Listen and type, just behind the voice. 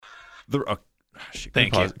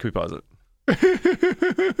Thank you. Can we pause it?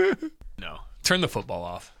 No. Turn the football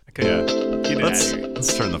off. Yeah. Get it out of here.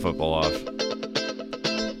 Let's turn the football off.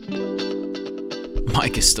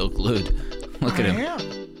 Mike is still glued. Look at him. I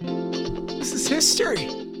am. This is history.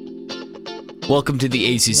 Welcome to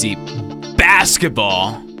the ACC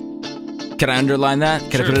basketball. Can I underline that?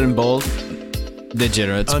 Can I put it in bold?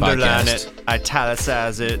 Degenerates Underline podcast. it,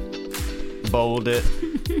 italicize it, bold it.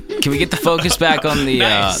 Can we get the focus back on the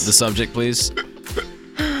Nice. the subject, please?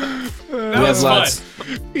 That was fun.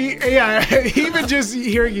 Yeah, even just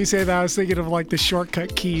hearing you say that, I was thinking of like the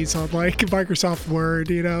shortcut keys on like Microsoft Word,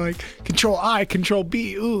 like Control I, Control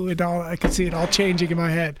B, ooh, and all. I can see it all changing in my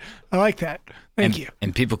head. I like that. Thank you.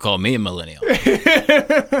 And people call me a millennial.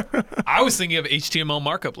 I was thinking of HTML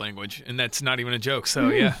markup language, and that's not even a joke. So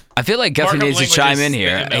yeah, I feel like Guthrie Markup needs to language chime is in the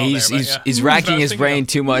here. ML He's there, but yeah. he's That's racking what I was his thinking brain of.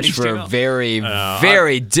 too much for HTML. very,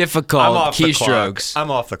 very difficult I'm off the keystrokes. clock. I'm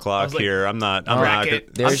off the clock here. I'm not. I'm not. Racket.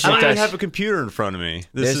 I There's don't your even touch. have a computer in front of me.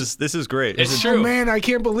 This is great. It's Oh true. man, I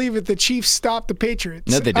can't believe it. The Chiefs stopped the Patriots.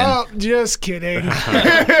 No, they didn't. Oh, just kidding.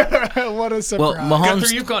 What a surprise. Well, Mahomes.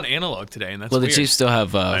 Guthrie, you've gone analog today, and that's Well, the weird. Chiefs still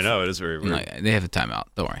have. I know it is very weird. No, they have a timeout.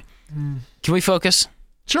 Don't worry. Can we focus?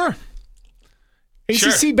 Sure. ACC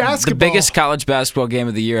Sure. basketball. The biggest college basketball game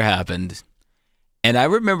of the year happened. And I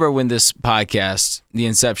remember when this podcast, the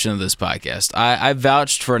inception of this podcast, I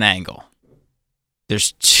vouched for an angle.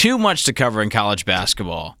 There's too much to cover in college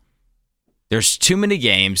basketball. There's too many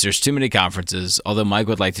games. There's too many conferences. Although Mike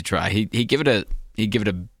would like to try, he'd give it a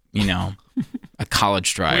a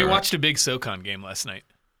college try. We or- watched a big SoCon game last night.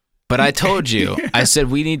 But I told you, I said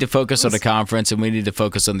we need to focus on the conference and we need to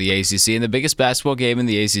focus on the ACC. And the biggest basketball game in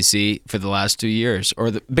the ACC for the last 2 years, or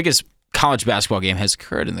the biggest college basketball game, has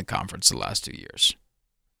occurred in the conference the last 2 years.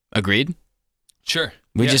 Agreed? Sure.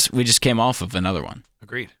 We Yes. just came off of another one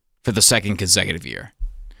Agreed. for the second consecutive year.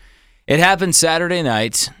 It happened Saturday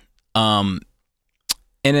night,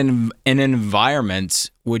 in an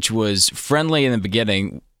environment which was friendly in the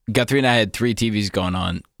beginning. Guthrie and I had 3 TVs going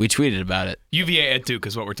on. We tweeted about it. UVA at Duke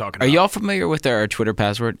is what we're talking Are about. y'all familiar with our Twitter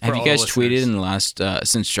password? Have you all guys the tweeted listeners. in the last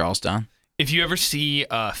since Charlestown? If you ever see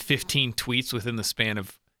 15 tweets within the span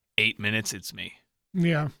of 8 minutes, it's me.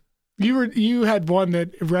 Yeah. You had one that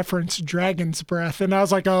referenced Dragon's Breath, and I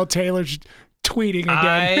was like, oh, Taylor's tweeting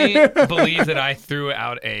again. I believe that I threw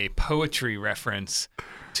out a poetry reference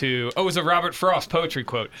to, it was a Robert Frost poetry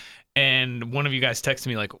quote. And one of you guys texted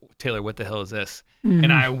me like, Taylor, what the hell is this? Mm-hmm.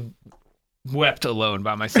 And I wept alone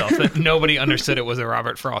by myself that nobody understood it was a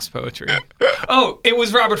Robert Frost poetry. Oh, it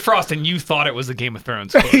was Robert Frost, and you thought it was a Game of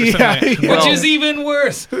Thrones quote or something, Yeah, yeah. which is even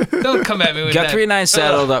worse. Don't come at me with Guthrie that. and I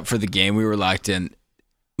saddled up for the game. We were locked in.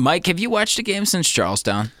 Mike, have you watched a game since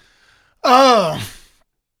Charlestown? Oh,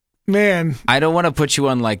 man. I don't want to put you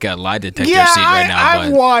on like a lie detector Yeah, seat right now,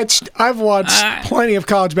 I've but watched plenty of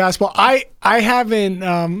college basketball. I haven't.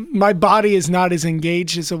 My body is not as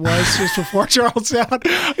engaged as it was just before Charlestown.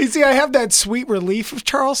 You see, I have that sweet relief of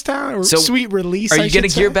Charlestown, or So, sweet release. are I you going to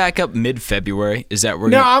should gear say. back up mid-February? Is that where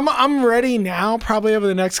No, you're I'm ready now. Probably over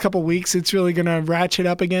the next couple weeks, it's really going to ratchet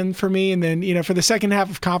up again for me. And then, for the second half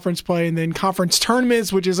of conference play, and then conference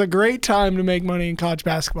tournaments, which is a great time to make money in college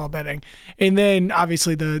basketball betting. And then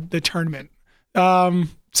obviously the tournament.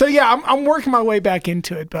 So yeah, I'm working my way back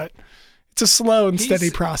into it, but it's a slow and steady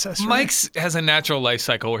process. for me. Mike's has a natural life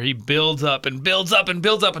cycle where he builds up and builds up and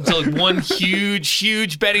builds up until one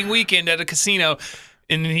huge betting weekend at a casino,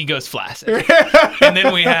 and then he goes flaccid. And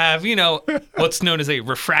then we have, what's known as a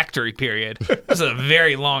refractory period. This is a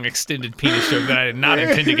very long, extended penis joke that I did not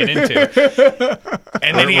intend to get into.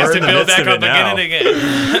 And then he has We're to in the build midst back of up it again now. and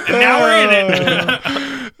again. And now we're in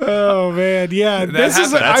it. Oh man, yeah. This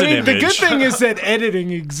is. happens. That's I an mean, the good image. thing is that editing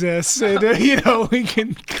exists, and we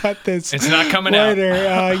can cut this. It's not coming out. later.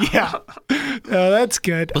 Yeah, that's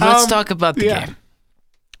good. Well, let's talk about the yeah. game.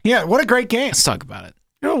 Yeah, what a great game. Let's talk about it.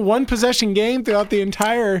 One possession game throughout the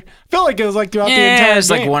entire. I felt like it was like throughout the Yeah, entire it's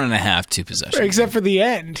like game. 1.5, 2 possessions. Except for the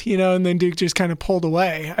end, and then Duke just kind of pulled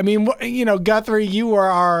away. I mean, Guthrie, you were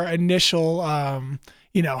our initial,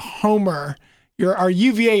 homer. You're our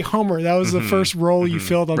UVA homer. That was the first role you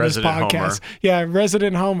filled on Resident this podcast. homer. Yeah,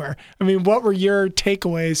 resident homer. I mean, what were your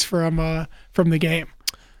takeaways from the game?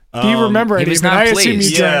 Do you remember he any? was But not I assume you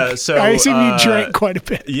pleased. drank. Yeah, so, I assume you drank quite a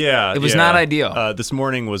bit. Yeah, It was yeah. not ideal. This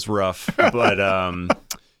morning was rough, but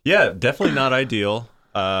yeah, definitely not ideal.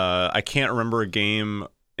 I can't remember a game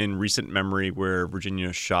in recent memory where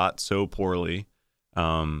Virginia shot so poorly.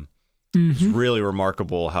 It's really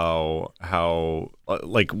remarkable how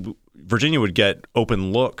Virginia would get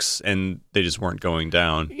open looks and they just weren't going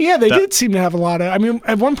down. Yeah, they did seem to have a lot of. I mean,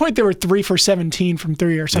 at one point they were 3 for 17 from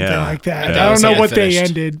 3 or something like that. Yeah. I don't know what they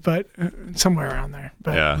finished. ended, but somewhere around there.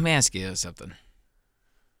 But Yeah. Let me ask you something.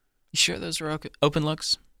 You sure those were open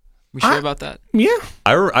looks? We sure about that? yeah,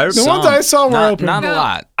 the ones I saw were open. Not a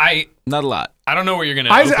lot. I Not a lot. don't know what you're going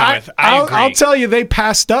to open with. I agree. I'll tell you, they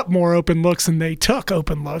passed up more open looks than they took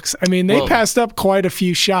open looks. I mean, they passed up quite a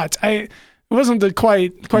few shots. It wasn't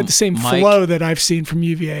quite the same Mike, flow that I've seen from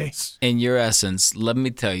UVA. In your essence, let me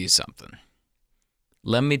tell you something.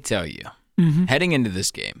 Let me tell you, heading into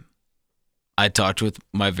this game, I talked with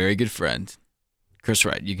my very good friend, Chris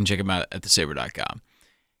Wright. You can check him out at thesaber.com.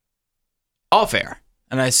 All fair.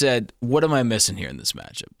 And I said, what am I missing here in this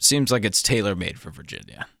matchup? Seems like it's tailor-made for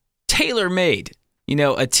Virginia. Tailor-made. You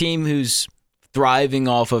know, a team who's thriving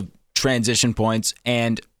off of transition points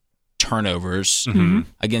and turnovers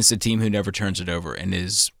against a team who never turns it over and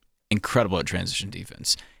is incredible at transition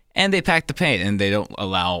defense. And they pack the paint and they don't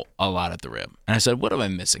allow a lot at the rim. And I said, what am I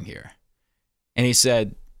missing here? And he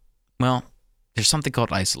said, well, there's something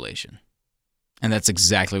called isolation. And that's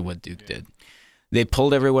exactly what Duke did. They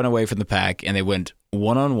pulled everyone away from the pack and they went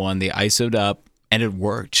one-on-one. They ISO'd up and it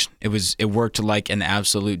worked. It worked like an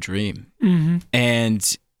absolute dream.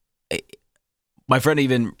 And my friend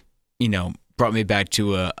even, brought me back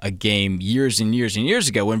to a game years and years and years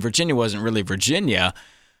ago when Virginia wasn't really Virginia.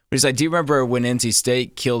 But he's like, do you remember when NC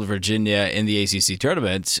State killed Virginia in the ACC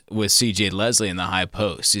tournament with C.J. Leslie in the high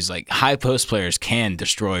post? He's like, high post players can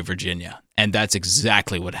destroy Virginia. And that's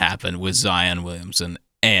exactly what happened with Zion Williamson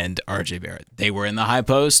and R.J. Barrett. They were in the high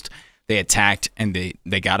post, they attacked, and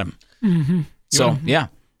they got him. So, yeah.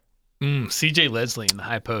 C.J. Leslie in the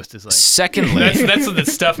high post is like... Secondly... That's the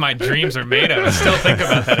stuff my dreams are made of. I still think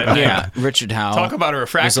about that at night. Yeah, Richard Howell. Talk about a was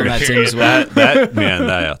refractory on that team period. as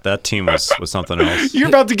well. That team was something else. You're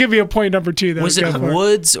about to give me a point number 2. Though. Was it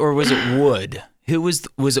Woods or was it Wood? Who was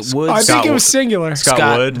it Woods? I think it was singular.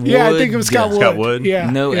 Scott Wood. Yeah, I think it was Scott Wood. Scott Wood. Yeah.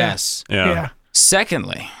 No yeah. S. Yeah.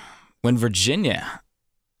 Secondly, when Virginia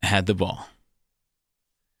had the ball,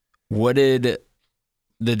 what did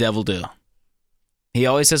the devil do? He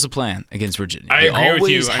always has a plan against Virginia. I agree with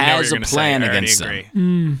you. He always I know what has you're a gonna plan say. I already against agree.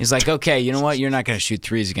 them. He's like, okay, you know what? You're not going to shoot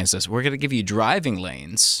threes against us. We're going to give you driving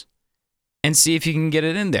lanes and see if you can get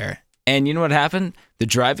it in there. And you know what happened? The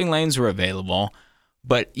driving lanes were available,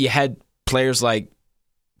 but you had players like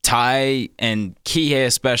Ty and Kihei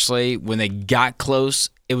especially, when they got close,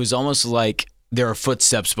 it was almost like there are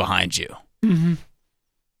footsteps behind you.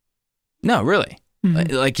 No, really.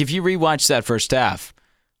 Like if you rewatch that first half,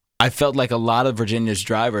 I felt like a lot of Virginia's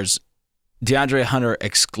drivers, DeAndre Hunter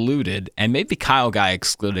excluded, and maybe Kyle Guy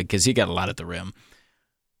excluded because he got a lot at the rim,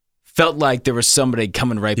 felt like there was somebody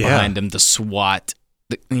coming right behind him to swat,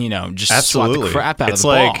 just swat the crap out of the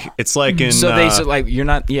ball. It's like in... So they said, like, you're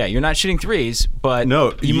not shooting threes, but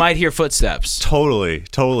you might hear footsteps. Totally.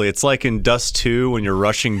 It's like in Dust 2 when you're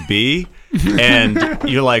rushing B, and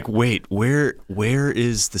you're like, wait, where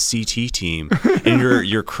is the CT team? And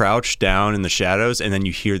you're crouched down in the shadows, and then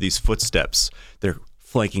you hear these footsteps. They're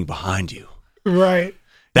flanking behind you. Right.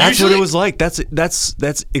 That's what it was like. That's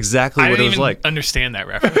exactly what it was like. Understand that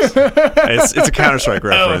reference. It's a Counter-Strike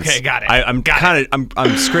reference. Okay, got it.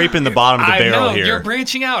 I'm scraping the bottom of the barrel here. You're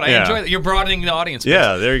branching out. I enjoy that. You're broadening the audience.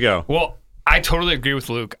 Yeah, there you go. Well, I totally agree with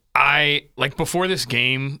Luke. Before this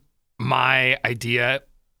game, my idea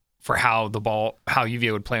for how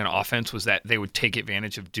UVA would play on offense was that they would take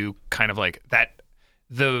advantage of Duke, kind of like that.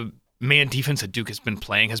 The man defense that Duke has been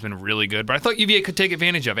playing has been really good, but I thought UVA could take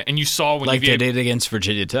advantage of it. And you saw when like UVA they did against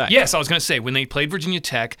Virginia Tech. Yes, I was going to say, when they played Virginia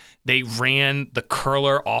Tech, they ran the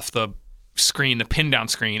curler off the screen, the pin down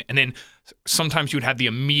screen, and then sometimes you would have the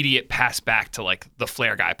immediate pass back to like the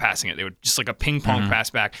flare guy passing it. They would just like a ping pong pass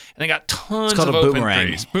back, and they got tons of open boomerang.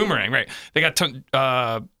 threes. Boomerang, right? They got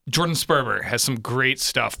Jordan Sperber has some great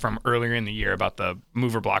stuff from earlier in the year about the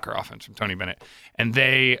mover blocker offense from Tony Bennett, and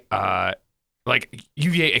they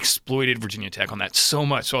UVA exploited Virginia Tech on that so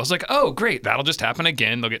much. So I was like, oh, great, that'll just happen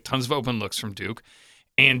again. They'll get tons of open looks from Duke.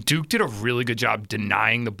 And Duke did a really good job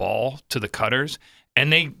denying the ball to the cutters.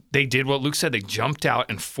 And they did what Luke said. They jumped out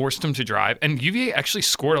and forced them to drive. And UVA actually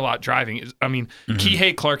scored a lot driving. I mean,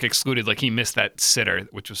 Kihei Clark excluded, like he missed that sitter,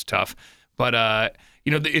 which was tough. But,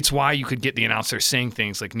 it's why you could get the announcer saying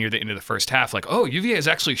things like near the end of the first half, like, oh, UVA is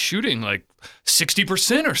actually shooting like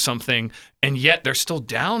 60% or something, and yet they're still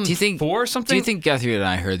down 4 or something. Do you think Guthrie and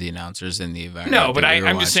I heard the announcers in the event? No, but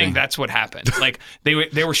I'm just saying that's what happened. Like they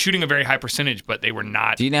were shooting a very high percentage, but they were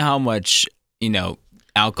not. Do you know how much,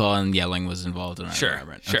 alcohol and yelling was involved in our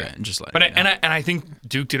environment? Sure. Okay, just like. But I think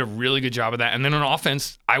Duke did a really good job of that. And then on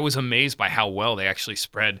offense, I was amazed by how well they actually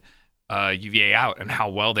spread UVA out and how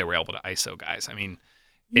well they were able to ISO guys. I mean,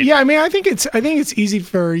 I think it's easy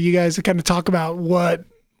for you guys to kind of talk about what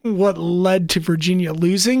led to Virginia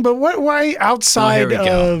losing, but why outside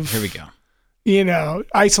of here we go.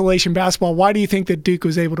 Isolation basketball, why do you think that Duke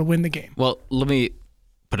was able to win the game? Well, let me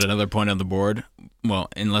put another point on the board. Well,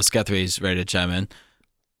 unless Guthrie's ready to chime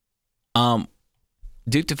in.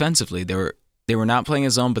 Duke defensively, they were not playing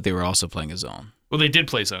a zone, but they were also playing a zone. Well, they did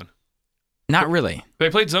play zone. Not really. They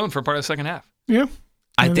played zone for part of the second half. Yeah.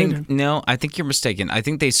 I think you're mistaken. I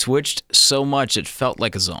think they switched so much it felt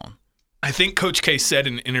like a zone. I think Coach K said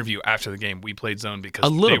in an interview after the game, we played zone because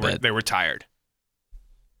they were tired.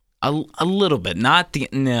 A little bit, not the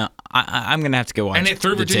no. I'm gonna have to go watch. And it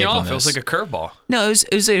threw the Virginia tape on off. It was this. like a curveball. No,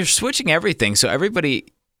 it was they were switching everything, so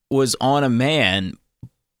everybody was on a man,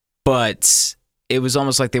 but it was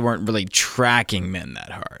almost like they weren't really tracking men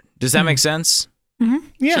that hard. Does that make sense? Mm-hmm.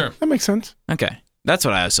 Yeah, Sure. that makes sense. Okay, that's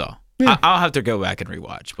what I saw. Yeah. I'll have to go back and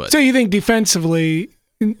rewatch. But So you think defensively,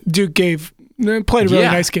 Duke played a really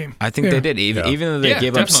nice game? I think they did. Even though they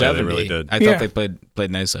gave up definitely. 70, They really did. I thought they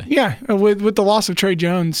played nicely. Yeah, with the loss of Trey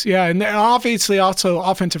Jones, and obviously also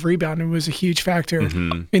offensive rebounding was a huge factor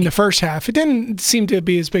in the first half. It didn't seem to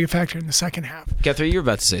be as big a factor in the second half. Guthrie, you were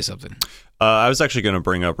about to say something. I was actually going to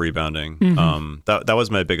bring up rebounding. That was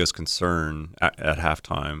my biggest concern at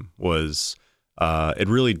halftime. Was it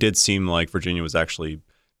really did seem like Virginia was actually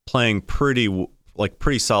playing pretty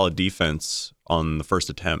solid defense on the first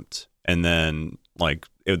attempt, and then there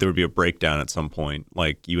would be a breakdown at some point.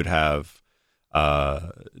 Like you would have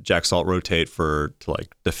Jack Salt rotate to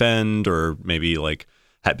defend, or maybe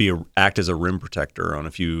act as a rim protector on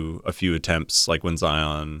a few attempts, like when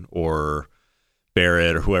Zion or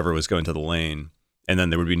Barrett or whoever was going to the lane, and then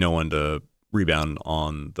there would be no one to rebound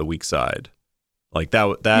on the weak side. Like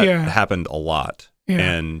that happened a lot. Yeah.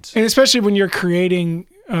 And especially when you're creating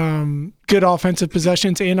good offensive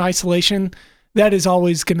possessions in isolation, that is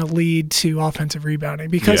always going to lead to offensive rebounding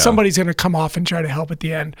because somebody's going to come off and try to help at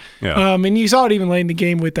the end. Yeah. And you saw it even late in the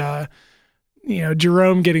game with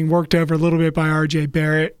Jerome getting worked over a little bit by R.J.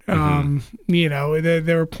 Barrett.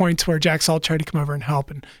 There were points where Jack Salt tried to come over and help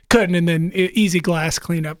and couldn't, and then easy glass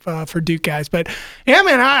cleanup for Duke guys. But yeah,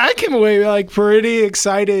 man, I came away pretty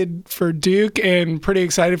excited for Duke and pretty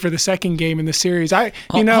excited for the second game in the series. That's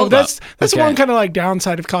one kind of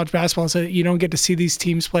downside of college basketball is that you don't get to see these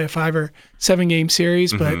teams play a 5 or 7 game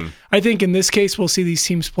series. But I think in this case we'll see these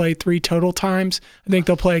teams play 3 total times. I think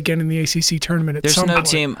they'll play again in the ACC tournament at some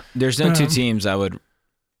point. There's no two teams I would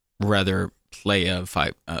rather play a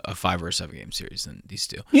 5 or a 7 game series than these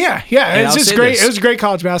two. Yeah. It's just great. It was great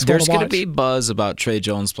college basketball. There's going to be buzz about Trey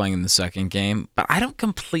Jones playing in the second game, but I don't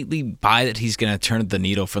completely buy that he's going to turn the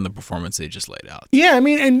needle from the performance they just laid out. Yeah, I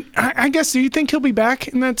mean, and I guess, do you think he'll be back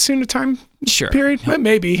in that soon a time period?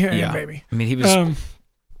 Maybe. Yeah. Maybe. I mean, he was.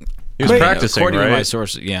 He was practicing, according right? to my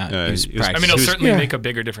sources, he was practicing. I mean, it'll certainly make a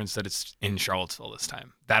bigger difference that it's in Charlottesville this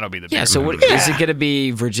time. That'll be the bigger so what is it going to be?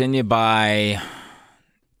 Virginia by?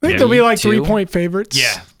 I think they'll be 2? 3-point favorites.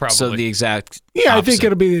 Yeah, probably. So the exact. Yeah, opposite. I think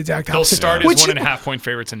it'll be the exact They'll opposite. start as 1.5 point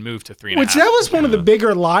favorites and move to 3.5. Which that was one of the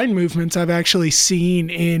bigger line movements I've actually seen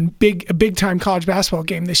in a big time college basketball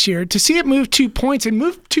game this year. To see it move 2 points and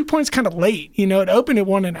move 2 points kind of late. It opened at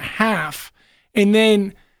 1.5, and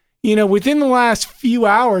then. Within the last few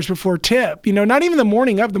hours before tip, not even the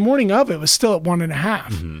morning of it was still at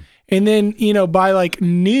 1.5. And then, by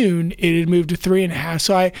noon, it had moved to 3.5.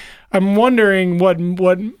 So I'm wondering what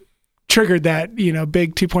triggered that,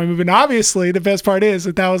 big 2-point move. And obviously the best part is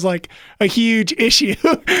that was a huge issue,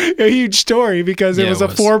 a huge story because it was a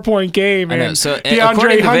 4-point game. I know. And so DeAndre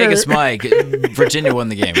according to Hunter, Vegas Mike, Virginia won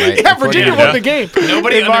the game, right? Yeah, Virginia won the game.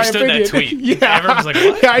 Nobody understood that tweet. Yeah. Everyone was like,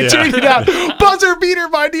 what? Yeah, I tweeted out, buzzer beater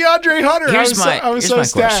by DeAndre Hunter. I was so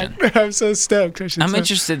stacked. I'm so stoked. I'm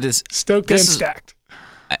interested in stoked and stacked.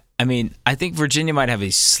 I mean, I think Virginia might have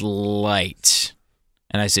a slight,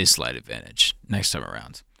 and I say slight advantage next time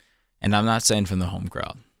around. And I'm not saying from the home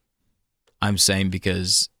crowd. I'm saying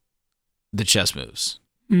because the chess moves.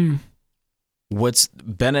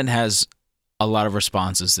 Bennett has a lot of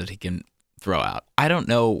responses that he can throw out. I don't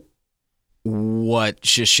know what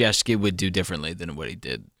Krzyzewski would do differently than what he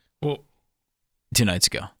did 2 nights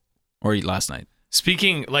ago or last night.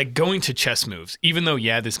 Speaking, going to chess moves, even though,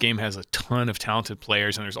 this game has a ton of talented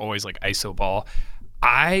players and there's always ISO ball,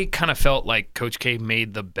 I kind of felt like Coach K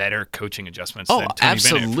made the better coaching adjustments than Tony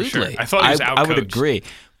absolutely. Bennett, for sure. I thought he was outcoached. I would agree.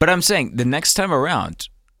 But I'm saying the next time around,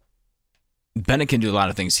 Bennett can do a lot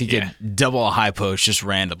of things. He could double a high post just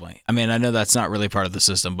randomly. I mean, I know that's not really part of the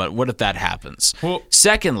system, but what if that happens? Well,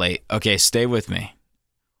 secondly, okay, stay with me.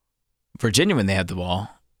 Virginia, when they had the ball,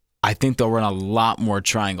 I think they'll run a lot more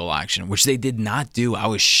triangle action, which they did not do. I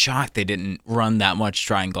was shocked they didn't run that much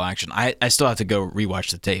triangle action. I still have to go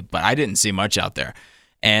rewatch the tape, but I didn't see much out there.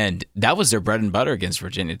 And that was their bread and butter against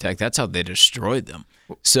Virginia Tech. That's how they destroyed them.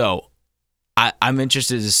 So I'm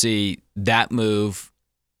interested to see that move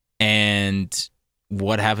and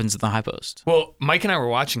what happens at the high post. Well, Mike and I were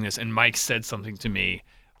watching this, and Mike said something to me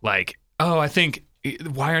like, oh, I think,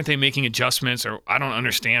 why aren't they making adjustments? Or I don't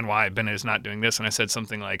understand why Bennett is not doing this. And I said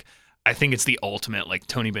something like, I think it's the ultimate, like,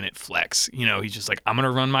 Tony Bennett flex. You know, he's just like, I'm going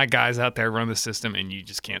to run my guys out there, run the system, and you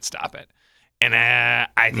just can't stop it. And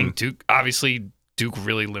I think Duke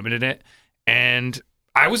really limited it. And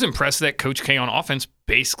I was impressed that Coach K on offense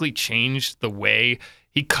basically changed the way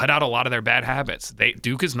he cut out a lot of their bad habits.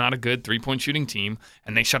 Duke is not a good three-point shooting team,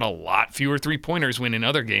 and they shot a lot fewer three-pointers when in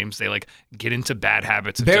other games they like get into bad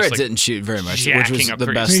habits. Of Barrett just, like, didn't shoot very much, which jacking was up the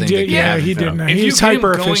threes. best He thing. did, that yeah, could he happen. didn't. If He's you get him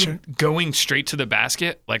hyper efficient. going straight to the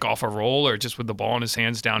basket, like off a roll or just with the ball in his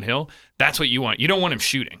hands downhill, that's what you want. You don't want him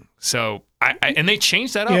shooting. So and they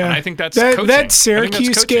changed that up, and I think that's coaching. That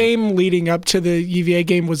Syracuse coaching. game leading up to the UVA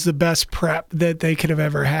game was the best prep that they could have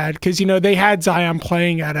ever had because they had Zion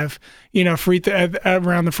playing out of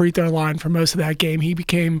around the free throw line for most of that game. He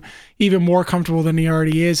became even more comfortable than he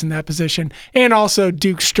already is in that position, and also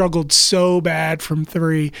Duke struggled so bad from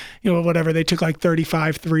three. They took like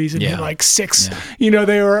 35 threes and hit like 6.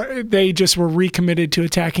 Yeah. They just were recommitted to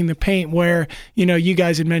attacking the paint. Where you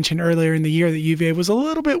guys had mentioned earlier in the year that UVA was a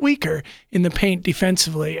little bit weaker in the paint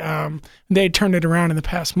defensively. They had turned it around in the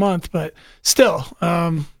past month, but still.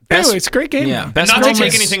 Anyway, it's a great game. Yeah, And not to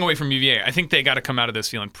take anything away from UVA, I think they got to come out of this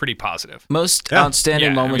feeling pretty positive. Most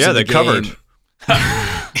outstanding moments of the game. Covered.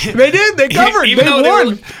 They did. They covered. Even they though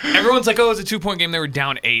won. Everyone's like, oh, it's a 2-point game. They were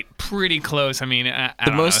down 8. Pretty close. I mean, I The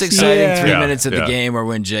don't most know. exciting 3 Yeah. minutes of the Yeah. game are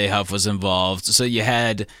when Jay Huff was involved. So you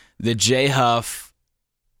had the Jay Huff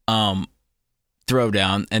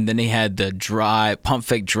throwdown, and then he had the pump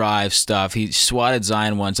fake drive stuff. He swatted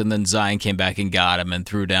Zion once, and then Zion came back and got him and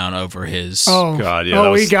threw down over his. Oh God,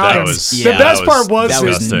 yeah. he got him. yeah, The best part was that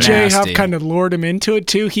was that Jay Huff nasty. kind of lured him into it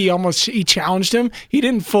too. He challenged him. He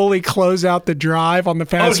didn't fully close out the drive on the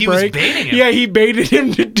fast he was break. baiting him. Yeah, he baited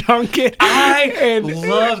him to dunk it. I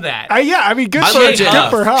love that. Good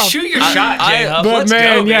for Huff. Shoot your shot, Jay Huff. But Let's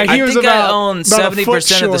man, go, yeah, baby. he was I think I about own a foot 70%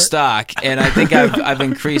 of the short. stock, and I think I've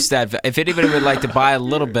increased that. If anybody would like to buy a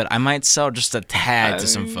little bit, I might sell just a tad to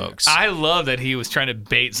some folks. I love that he was trying to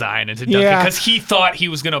bait Zion into dunking because he thought he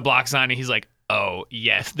was going to block Zion, and he's like, oh,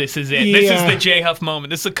 yes, this is it. This is the Jay Huff moment.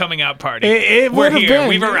 This is a coming out party. It We're would have here. been.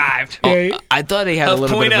 We've arrived. Yeah, I thought he had a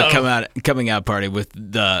little bit of a 0.0. coming out party with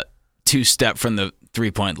the 2-step from the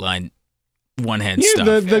 3-point line, one-hand yeah,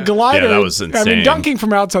 stuff. the glider. Yeah, that was I mean, insane. dunking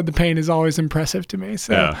from outside the paint is always impressive to me.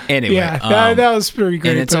 So Yeah. Anyway, yeah, that was pretty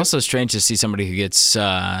great. and it's but- also strange to see somebody who gets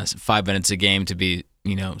 5 minutes a game to be,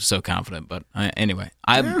 so confident. But anyway,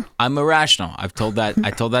 I'm irrational. I told that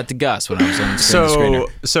to Gus when I was on the screener.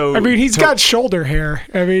 So I mean, he's got shoulder hair.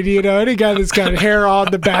 I mean, any guy that's got hair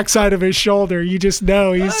on the backside of his shoulder, you just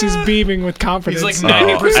know he's just beaming with confidence. He's like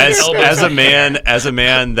 90% elbows. as a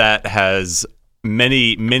man that has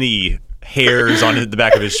many hairs on the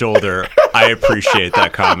back of his shoulder, I appreciate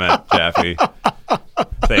that comment, Jaffe.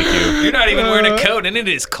 Thank you. You're not even wearing a coat, and it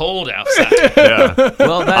is cold outside. Yeah.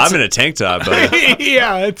 Well, I'm in a tank top, buddy.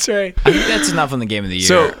 yeah, that's right. I think that's enough on the game of the year.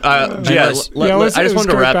 So, Unless- I just wanted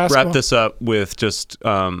to great wrap basketball. this up with just,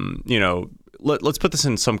 let's put this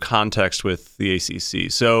in some context with the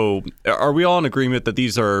ACC. So, are we all in agreement that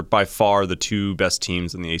these are by far the 2 best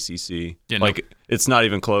teams in the ACC? Yeah, no. Like, it's not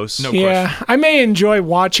even close? No. Yeah, I may enjoy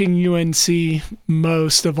watching UNC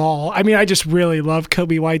most of all. I mean, I just really love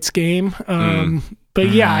Kobe White's game. But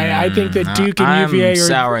yeah, I think that Duke and I'm UVA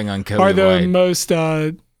souring on Kobe are the White.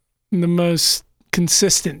 most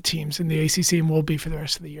consistent teams in the ACC and will be for the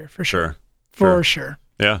rest of the year for sure. Sure. For sure.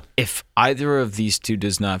 Yeah. If either of these 2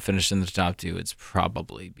 does not finish in the top 2, it's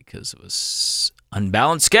probably because it was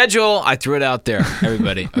unbalanced schedule. I threw it out there,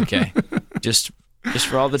 everybody. Okay, just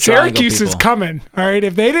for all the triangle Syracuse people. is coming. All right,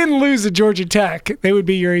 if they didn't lose to Georgia Tech, they would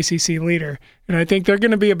be your ACC leader, and I think they're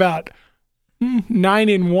going to be about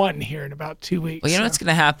 9-1 here in about 2 weeks. Well, you know what's going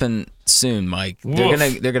to happen soon, Mike.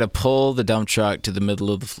 They're gonna pull the dump truck to the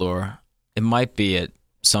middle of the floor. It might be at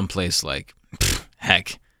some place like,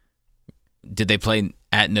 heck, did they play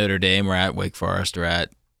at Notre Dame or at Wake Forest or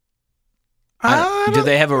at? Do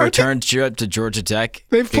they have a return trip to Georgia Tech?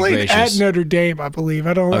 They've Good played gracious. at Notre Dame, I believe.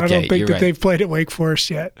 I don't Okay, think you're that right. they've played at Wake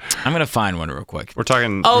Forest yet. I'm gonna find one real quick. We're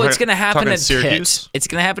talking. Oh, it's gonna happen talking at Syracuse? Pitt. It's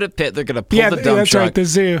gonna happen at Pitt. They're gonna pull Yeah, the dump that's truck, right, the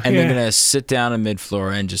zoo. and yeah. they're gonna sit down in mid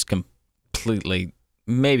floor and just completely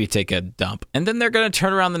maybe take a dump. And then they're going to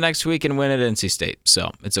turn around the next week and win at NC State.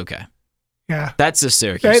 So it's okay. Yeah. That's the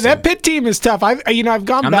Syracuse That team. Pitt team is tough. I've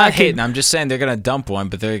gone I'm back. not hating. I'm just saying they're going to dump one,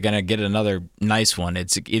 but they're going to get another nice one.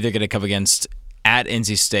 It's either going to come against at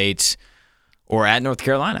NC State or at North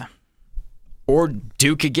Carolina. Or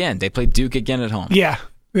Duke again. They play Duke again at home. Yeah.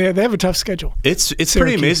 Yeah, they have a tough schedule. It's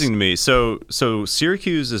pretty amazing to me. So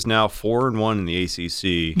Syracuse is now 4-1 in the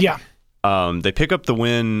ACC. Yeah. They pick up the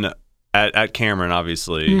win at Cameron,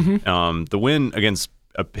 obviously. Mm-hmm. The win against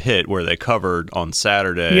a Pitt where they covered on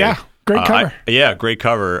Saturday. Yeah, great cover. Great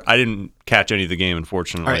cover. I didn't catch any of the game,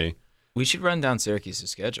 unfortunately. All right. We should run down Syracuse's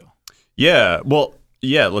schedule. Yeah, well,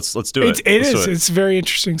 yeah. Let's do it. It's a very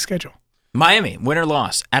interesting schedule. Miami, win or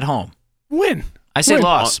loss, at home. Win. I say Win.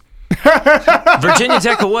 loss. Virginia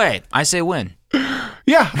Tech away. I say win.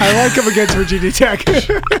 Yeah, I like them against Virginia Tech.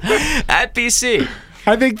 At BC.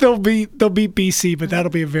 I think they'll beat BC, but that'll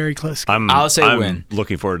be a very close game. I'll say I'm win.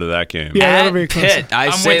 looking forward to that game. Yeah, At that'll be a close Pitt, one. I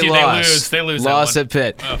I'm say with you. loss. They lose that Loss one. at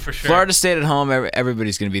Pitt. Oh, for sure. Florida State at home.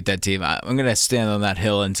 Everybody's going to beat that team. I'm going to stand on that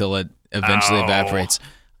hill until it eventually evaporates.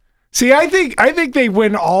 See, I think they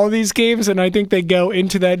win all of these games, and I think they go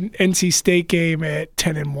into that NC State game at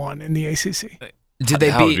 10-1 in the ACC. Did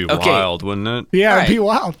they That would beat? be Okay. wild, wouldn't it? Yeah, Right. it'd be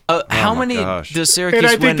wild. How my many gosh. does Syracuse And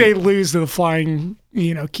I win? think they lose to the Flying,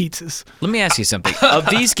 Keatses. Let me ask you something. Of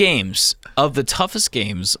these games, of the toughest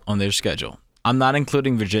games on their schedule, I'm not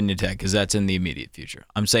including Virginia Tech because that's in the immediate future.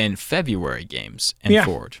 I'm saying February games and Yeah.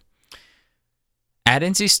 forward. At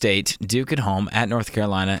NC State, Duke at home, at North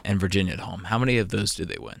Carolina, and Virginia at home. How many of those do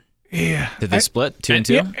they win? Yeah. Did they split 2 and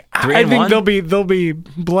 2? Yeah, 3 I and think 1? they'll be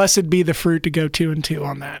blessed be the fruit to go 2-2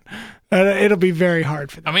 on that. It'll be very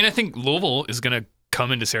hard for them. I mean, I think Louisville is going to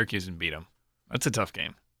come into Syracuse and beat them. That's a tough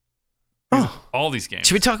game. Oh. All these games.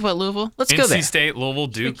 Should we talk about Louisville? Let's go there. NC State, Louisville,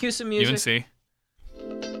 Should we Duke, cue some music?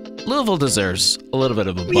 UNC. Louisville deserves a little bit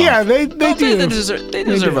of a bump. Yeah, they Oh, do. They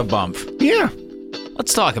deserve do. a bump. Yeah.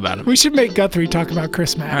 Let's talk about them. We should make Guthrie talk about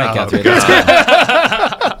Chris Mack. All right, Oh, Guthrie.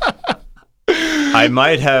 God. let's go. I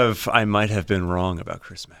might have been wrong about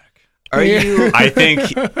Chris Mack. Are you? I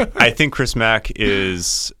think Chris Mack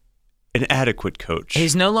is an adequate coach.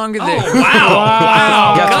 He's no longer Oh, there.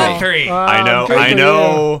 wow. Guthrie. Guthrie. I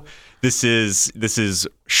know. This is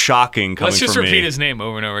shocking coming Let's just from repeat me. his name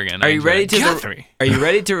over and over again. Are you ready to? Guthrie. Are you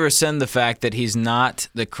ready to rescind the fact that he's not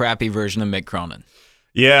the crappy version of Mick Cronin?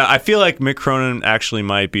 Yeah, I feel like Mick Cronin actually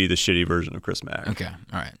might be the shitty version of Chris Mack. Okay,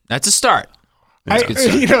 all right, that's a start. That's a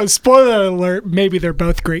good start. Spoiler alert, maybe they're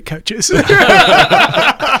both great coaches.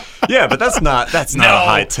 Yeah, but that's not a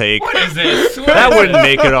high take. What is this? That wouldn't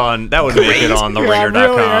make it on. That would make it on the Yeah,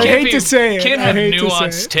 ringer.com. really, I hate to say it. Can't I have hate to say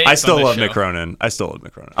nuanced it. takes I still on love this Mick show. Cronin.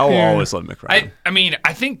 I will Yeah. always love Mick Cronin. I mean,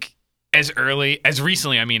 I think as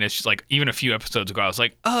recently, I mean, it's just like even a few episodes ago, I was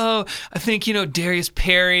like, oh, I think, Darius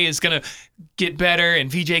Perry is going to get better and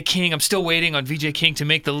VJ King, I'm still waiting on VJ King to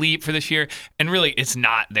make the leap for this year. And really, it's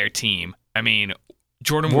not their team. I mean,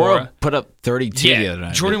 Jordan Wara Wara. put up 32 the other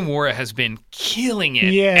night. Jordan Wara has been killing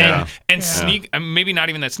it. Yeah. And maybe not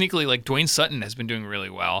even that sneakily, like Dwayne Sutton has been doing really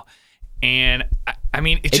well. And I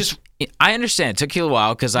mean, it just. I understand. It took you a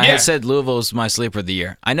while because I Yeah. had said Louisville's my sleeper of the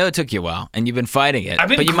year. I know it took you a while, and you've been fighting it, I've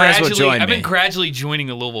been but you might as well join I've me. been gradually joining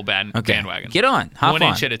the Louisville bandwagon. Get on. Hop One on.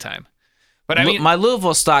 inch at a time. But I mean, my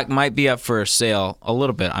Louisville stock might be up for sale a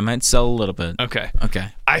little bit. I might sell a little bit. okay. Okay.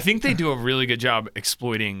 I think they do a really good job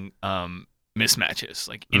exploiting mismatches,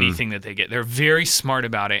 like anything that they get. They're very smart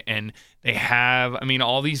about it, and they have, I mean,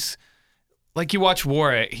 all these, like you watch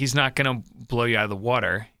Wara, he's not going to blow you out of the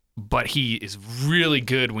water, but he is really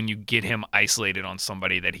good when you get him isolated on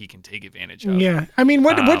somebody that he can take advantage of. Yeah. I mean,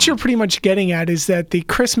 what you're pretty much getting at is that the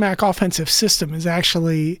Chris Mack offensive system is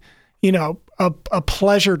actually, a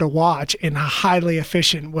pleasure to watch and a highly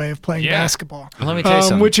efficient way of playing basketball. Let me tell you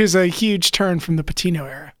something. Which is a huge turn from the Patino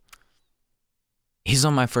era. He's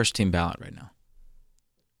on my first team ballot right now.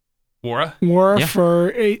 Wara? War Yeah.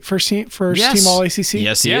 for first team All ACC.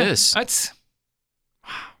 Yes, he is. That's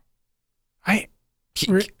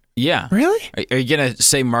Re- Yeah. Really? Are you going to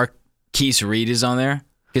say Marquise Reed is on there?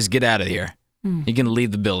 Because get out of here. You're going to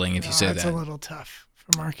leave the building if you say That's that. a little tough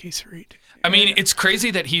for Marquise Reed. I mean, it's crazy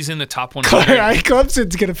that he's in the top 100.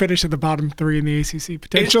 Clemson's going to finish in the bottom 3 in the ACC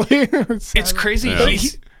potentially. It's crazy.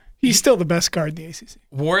 Yeah. He's still the best guard in the ACC.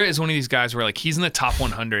 Wara is one of these guys where like he's in the top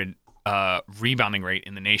 100 rebounding rate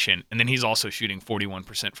in the nation, and then he's also shooting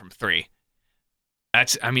 41% from three.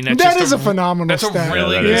 That's That just is a phenomenal That's stat. a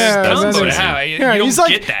really Yeah, good that is- combo to that's have. Yeah, You don't he's like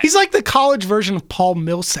get that. he's like the college version of Paul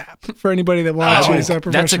Millsap for anybody that watches that's a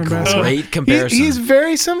professional basketball. great comparison. He's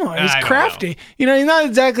very similar. He's I don't crafty. He's not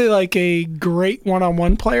exactly like a great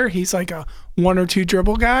one-on-one player. He's like a one or two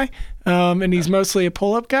dribble guy, and he's mostly a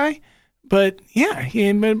pull-up guy. But yeah,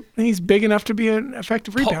 he's big enough to be an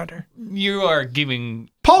effective rebounder. You are giving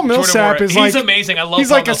Paul Millsap Jordan Nwora, he's amazing. I love. He's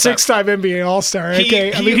Paul like Millsap. a 6-time NBA All-Star.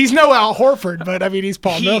 Okay, I mean he's no Al Horford, but I mean he's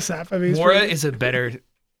Paul Millsap. I mean Nwora is a better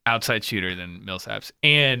outside shooter than Millsap's,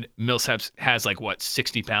 and Millsap's has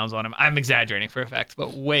 60 pounds on him. I'm exaggerating for effect,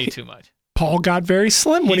 but way too much. Paul got very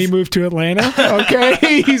slim when he moved to Atlanta.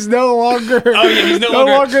 Okay, he's no longer. Oh yeah, he's no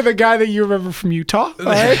longer the guy that you remember from Utah. All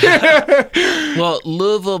right? Well,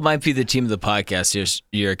 Louisville might be the team of the podcast this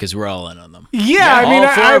year because we're all in on them. Yeah, I mean,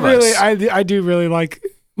 all four of us. I do really like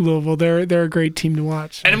Louisville. They're a great team to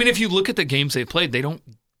watch. And I mean, if you look at the games they played, they don't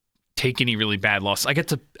take any really bad losses. I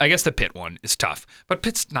guess the Pitt one is tough, but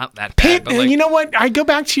Pitt's not that bad. Pitt, But and you know what? I go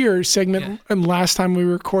back to your segment last time we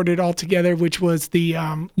recorded all together, which was the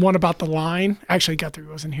one about the line. Actually, Guthrie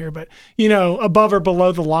wasn't here, but above or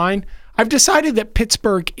below the line. I've decided that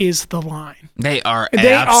Pittsburgh is the line. They are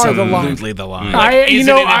the absolutely the line. Is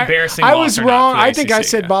it an embarrassing I loss was or not wrong. for the I think I ACC?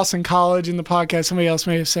 said Boston College in the podcast. Somebody else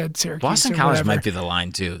may have said Syracuse. Boston or College whatever. might be the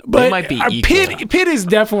line too. But they might be equal. Pitt is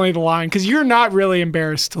definitely the line because you're not really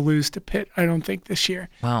embarrassed to lose to Pitt, I don't think, this year.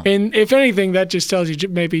 Wow. And if anything, that just tells you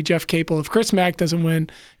maybe Jeff Capel. If Chris Mack doesn't win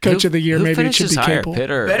Coach of the Year, who maybe it should be finishes higher, Capel.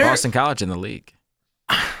 Pitt or Boston College in the league?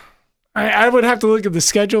 I would have to look at the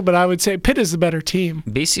schedule, but I would say Pitt is the better team.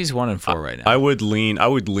 BC's 1-4 right now. I would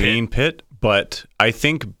lean Pitt, but I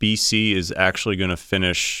think BC is actually going to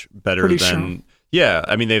finish better Pretty than. strong. Yeah,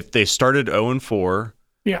 I mean they started 0-4,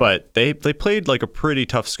 Yeah. but they played like a pretty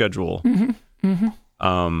tough schedule. Mm-hmm.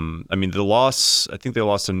 I mean the loss. I think they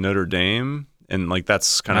lost to Notre Dame, and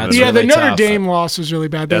that's kind of That's Yeah, the really Notre tough. Dame loss was really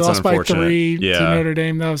bad. They That's lost by unfortunate. 3 to Yeah. Notre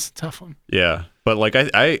Dame. That was a tough one. yeah. But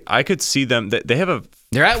I could see them. They have a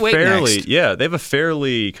They're at Wake fairly next. they have a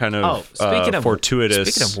fairly kind of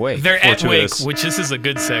fortuitous. Speaking of Wake, They're at Wake, fortuitous. which this is a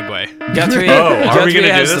good segue. Guthrie, Oh, are we Guthrie going to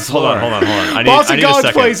do has this? the Hold floor. on. I Boston need a College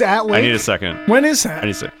second. plays at I Wake? need a second. When is that? I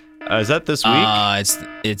need a second. Is that this week?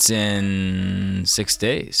 It's in 6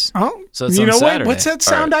 days. Oh, So it's you on know Saturday. what? What's that All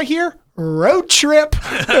sound right. I hear? Road trip.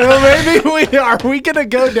 Maybe are we gonna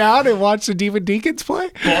go down and watch the Demon Deacons play?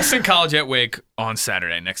 Boston College at Wake on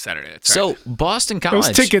Saturday, next Saturday. That's right. So Boston Those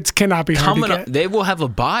College tickets cannot be hard to coming up, get. they will have a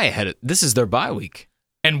bye ahead of. This is their bye week.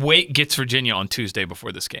 And Wake gets Virginia on Tuesday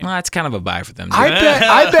before this game. Well, it's kind of a bye for them. Too.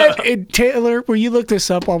 I bet Taylor, will you look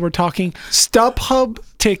this up while we're talking? StubHub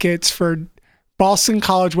tickets for Boston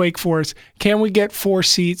College Wake Forest. Can we get 4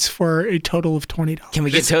 seats for a total of $20? Can we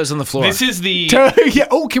get toes on the floor? This is the Yeah.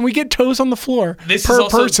 Oh, can we get toes on the floor this per is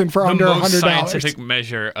also person for the under most $100? scientific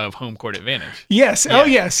measure of home court advantage. Yes. Yeah. Oh,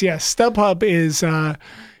 yes. StubHub is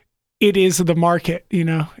it is the market.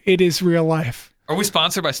 It is real life. Are we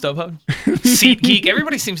sponsored by StubHub? SeatGeek.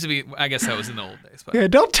 Everybody seems to be. I guess that was in the old days. But Yeah,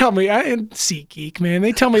 don't tell me. I am SeatGeek, man.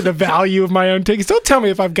 They tell me the value of my own tickets. Don't tell me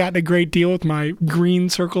if I've gotten a great deal with my green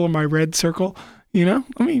circle and my red circle. I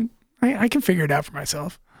mean, I can figure it out for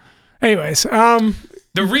myself. Anyways,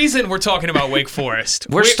 the reason we're talking about Wake Forest,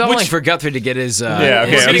 We're stalling which for Guthrie to get his. Yeah,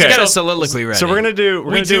 okay, he's okay. got a soliloquy ready. So we're gonna do.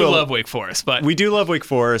 we do love Wake Forest, but We do love Wake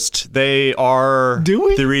Forest. They are Do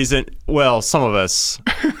we? the reason. Well, some of us.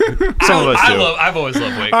 Some of us do. I've always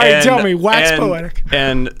loved Wake. all right, And- tell me, wax and- poetic.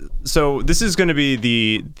 And so this is going to be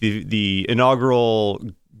the inaugural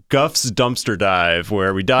Guff's Dumpster Dive,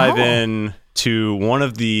 where we dive in to one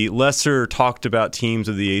of the lesser talked about teams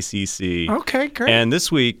of the ACC. Okay, great. And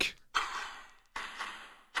this week,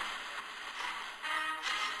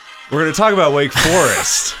 we're going to talk about Wake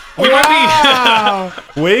Forest. Wow.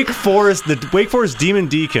 Wake Forest, the Wake Forest Demon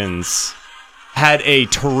Deacons had a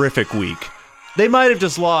terrific week. They might have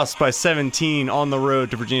just lost by 17 on the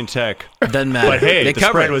road to Virginia Tech. Doesn't matter. But hey, they the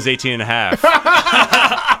covered. spread was 18.5.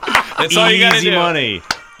 That's all you gotta Easy do. money.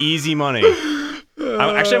 Easy money.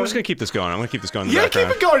 Actually, I'm just going to keep this going. I'm going to keep this going in the Yeah, keep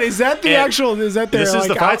background. it going. Is that the And actual? Is that their This is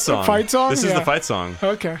the fight song. Fight song. This is Yeah. the fight song.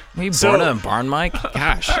 Okay. Were you So- born in a barn, Mike?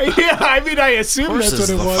 Gosh. Yeah, I mean, I assume course that's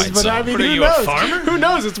this what it is the was, fight but I song. mean, What are who you, a knows? farmer? Who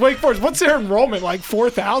knows? It's Wake Forest. What's their enrollment like?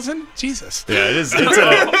 4,000? Jesus. Yeah, it is.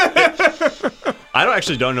 I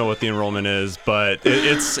don't know what the enrollment is, but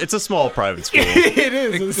it's a small private school. It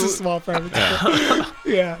is. It's a small private school.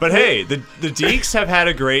 Yeah. But hey, the Deeks have had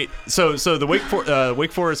a great so the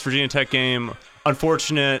Wake Forest Virginia Tech game.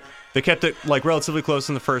 Unfortunate. They kept it relatively close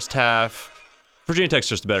in the first half. Virginia Tech's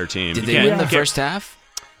just a better team. Did You they can't- win the you can't- first half?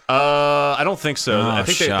 I don't think so. Oh, I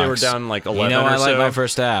think they were shucks. down 11 You know, or I like so. my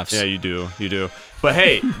first halves. Yeah, you do. But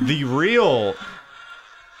hey, the real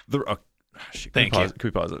Can Thank we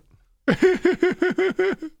you. pause it?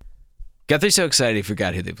 Guthrie so excited he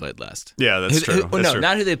forgot who they played last. Yeah, that's true. That's true.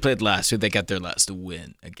 Not who they played last. Who they got their last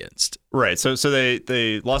win against. Right. So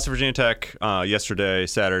they lost to Virginia Tech yesterday,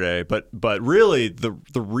 Saturday. But really the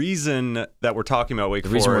reason that we're talking about Wake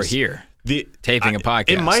Forest, the reason we're here, taping a podcast,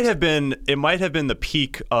 it might have been the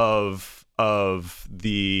peak of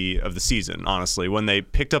the season, honestly, when they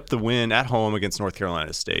picked up the win at home against North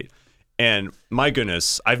Carolina State. And my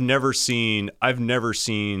goodness, I've never seen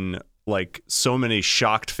like so many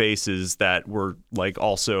shocked faces that were like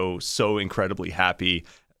also so incredibly happy.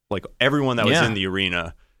 Like everyone that was in the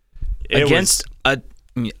arena against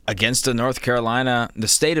a North Carolina, the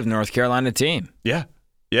state of North Carolina team. Yeah.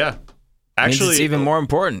 Actually, it's even more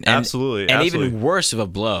important. And, absolutely. Even worse of a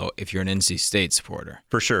blow if you're an NC State supporter.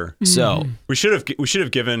 For sure. So we should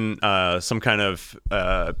have given some kind of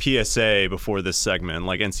PSA before this segment,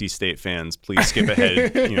 like NC State fans, please skip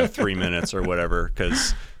ahead, 3 minutes or whatever,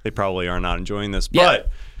 because they probably are not enjoying this. Yeah. But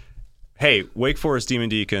hey, Wake Forest Demon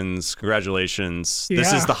Deacons, congratulations! Yeah.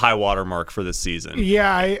 This is the high water mark for this season.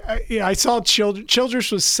 Yeah, I saw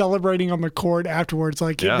Childress was celebrating on the court afterwards,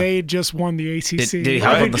 like they had just won the ACC. Did he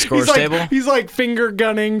hop on the scores table? He's like finger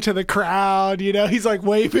gunning to the crowd, He's like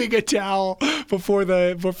waving a towel before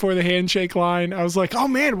the handshake line. I was like, oh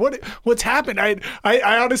man, what's happened? I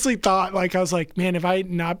honestly thought, like, I was like, man, have I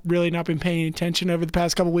not been paying attention over the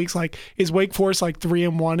past couple of weeks? Like, is Wake Forest like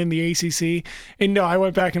 3-1 in the ACC? And no, I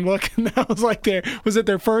went back and looked. And I was like, was it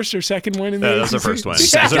their first or second win in the ACC? That was their first win.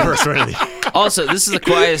 That was their first win in the Also, this is the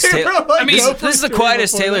quietest. This is the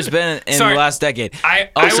quietest Taylor's been in the last decade. I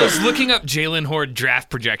was looking up Jalen Horde draft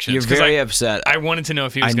projections. You're very upset. I wanted to know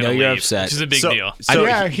if he was going to leave. I know you're upset, which is a big deal. So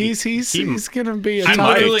yeah, he's going to be a I'm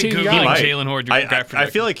top literally 15 googling guy. Jalen Horde draft projections.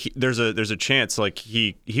 I feel like there's a chance like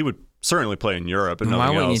he would certainly play in Europe and why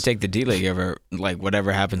nothing wouldn't else. you take the D-League over like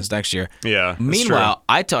whatever happens next year? Yeah. Meanwhile,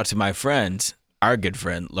 I talked to my friend, our good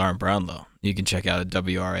friend Lauren Brownlow. You can check out at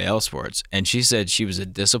WRAL Sports, and she said she was a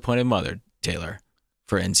disappointed mother, Taylor,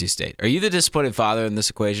 for NC State. Are you the disappointed father in this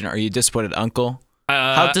equation? Are you a disappointed uncle?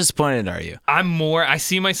 How disappointed are you? I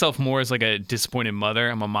see myself more as like a disappointed mother.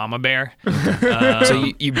 I'm a mama bear. So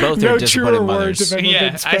you both are disappointed mothers.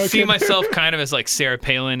 Yeah, I see myself kind of as like Sarah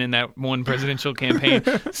Palin in that one presidential campaign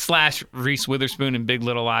 / Reese Witherspoon in Big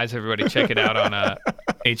Little Lies. Everybody check it out on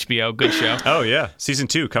HBO. Good show. Oh yeah, season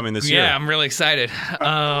 2 coming this year. Yeah, I'm really excited.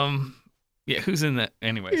 Yeah, who's in that?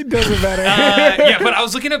 Anyways. It doesn't matter. But I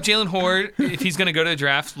was looking up Jalen Horde. If he's going to go to the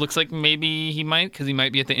draft, looks like maybe he might, because he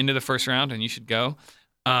might be at the end of the first round, and you should go.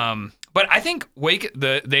 But I think Wake,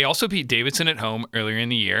 they also beat Davidson at home earlier in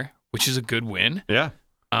the year, which is a good win. Yeah.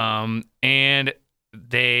 And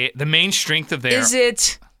the main strength of their... Is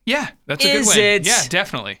it? Yeah, that's a good win. Is it? Yeah,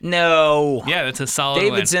 definitely. No. Yeah, that's a solid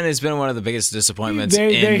Davidson win. has been one of the biggest disappointments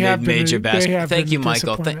They in have mid-major been- basketball. they Thank have you, been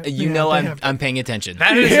Michael. disappointed. I'm paying attention.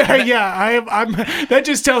 That is, I'm. That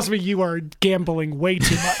just tells me you are gambling way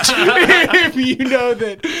too much. if you know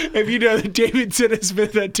that Davidson has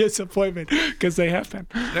been a disappointment, because they have been.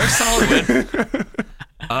 they're a solid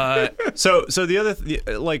win. So the other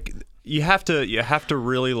like you have to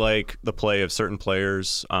really like the play of certain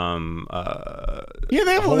players. Yeah,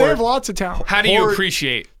 they have lots of talent. How do you Horde-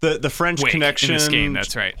 appreciate the French Wake connection in this game?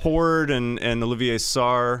 That's right. Horde and Olivier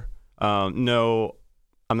Sarr. No,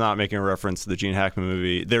 I'm not making a reference to the Gene Hackman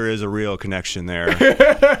movie. There is a real connection there.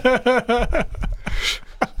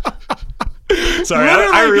 Sorry,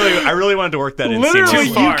 I really wanted to work that in. Literally,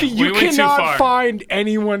 Too far. you We went too cannot far. find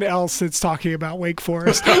anyone else that's talking about Wake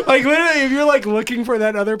Forest. Like literally, if you're like looking for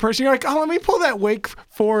that other person, you're like, oh, let me pull that Wake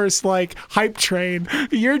Forest like hype train.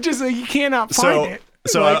 You're just you cannot find it.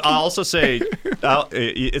 So Like- I'll also say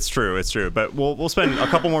it's true. But we'll spend a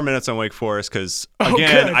couple more minutes on Wake Forest because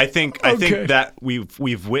again, good. I think Okay. that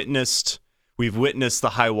we've witnessed the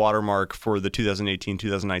high watermark for the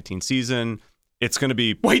 2018-2019 season. It's going to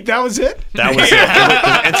be Wait, that was it? that was it.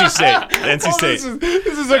 NC State. Oh,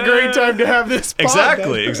 this is a great time to have this. pod,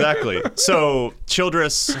 Exactly. So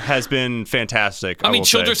Childress has been fantastic. I mean, will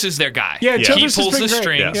Childress say. is their guy. Yeah, He Childress has pulls been the great.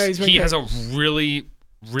 strings. Yeah, he's been He great. has a really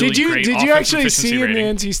Did you great actually offensive see efficiency in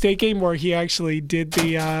rating. the NC State game where he actually did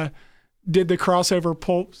the crossover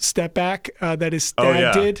pull step back that his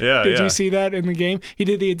dad did? Yeah, did yeah. you see that in the game? He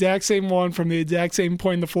did the exact same one from the exact same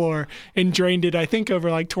point in the floor and drained it, I think,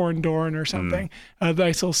 over like Torn Doran or something. A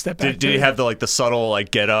nice little step back. Did he have the subtle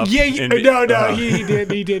get up? Yeah, and-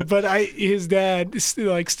 he did. But his dad,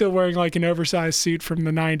 still wearing like an oversized suit from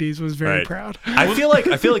the '90s, was very Right. proud. I feel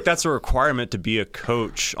like that's a requirement to be a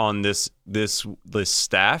coach on this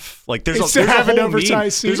staff. Like there's It's a to have an whole oversized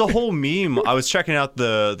meme. suit. There's a whole meme. I was checking out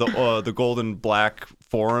the gold and black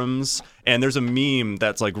forums, and there's a meme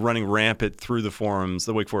that's like running rampant through the forums,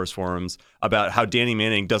 the Wake Forest forums, about how Danny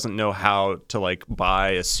Manning doesn't know how to like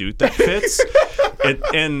buy a suit that fits.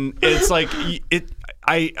 And it's like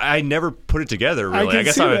I never put it together, really. I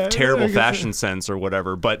guess I have terrible fashion sense or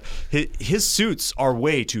whatever, but his suits are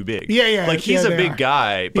way too big. Yeah. Like, he's a big are.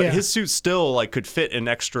 guy, but his suit still like could fit an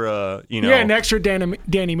extra, Yeah, an extra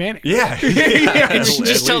Danny Manning. Yeah. It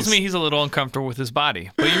just tells me he's a little uncomfortable with his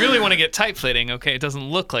body. But you really want to get tight fitting, okay? It doesn't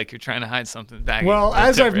look like you're trying to hide something baggy. Well,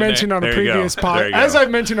 as I've mentioned on a previous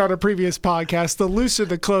podcast, the looser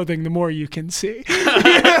the clothing, the more you can see.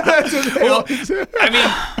 Well, I mean,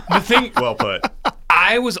 the thing. Well put.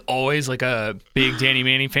 I was always like a big Danny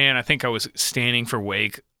Manning fan. I think I was standing for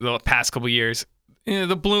Wake the past couple years.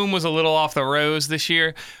 The bloom was a little off the rose this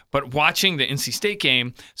year, but watching the NC State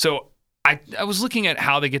game, so I was looking at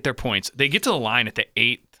how they get their points. They get to the line at the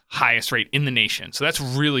 8th highest rate in the nation, so that's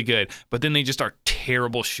really good. But then they just are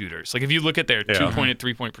terrible shooters. Like, if you look at their 2-point and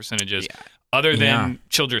 3-point percentages, other than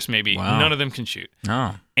Childress, maybe none of them can shoot.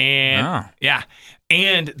 Oh. And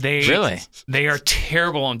and they are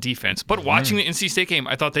terrible on defense. But watching the NC State game,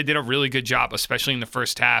 I thought they did a really good job, especially in the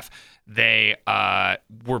first half. They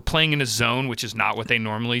were playing in a zone, which is not what they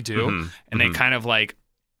normally do, and they kind of like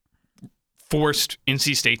forced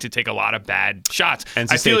NC State to take a lot of bad shots.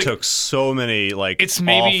 NC State took so many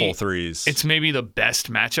awful threes. It's maybe the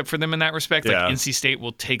best matchup for them in that respect. Like, NC State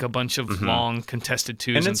will take a bunch of long contested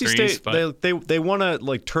twos and NC threes. State, But they want to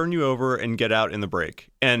like turn you over and get out in the break.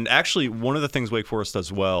 And actually, one of the things Wake Forest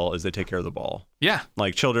does well is they take care of the ball. Yeah,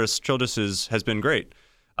 like Childress has been great.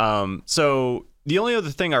 So the only other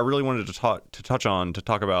thing I really wanted to talk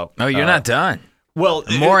about. Oh, you're not done. Well,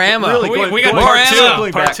 more ammo. Really, we got more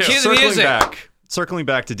ammo. Circling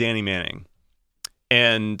back to Danny Manning,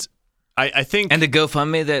 and I think, and the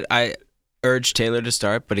GoFundMe that I urged Taylor to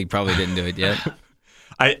start, but he probably didn't do it yet.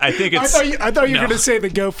 I think it's. I thought you were going to say the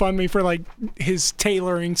GoFundMe for like his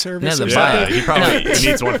tailoring service. No, he probably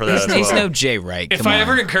needs one for that as well. He's no Jay Wright. If I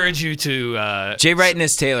ever encourage you to Jay Wright and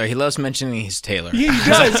his tailor, he loves mentioning his tailor. Yeah,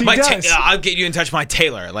 he does. He does. I'll get you in touch with my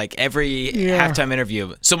tailor, like every halftime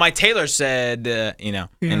interview. So my tailor said,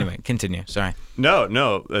 Anyway, continue. Sorry.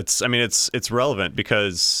 No, it's relevant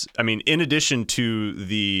because in addition to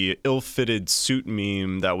the ill-fitted suit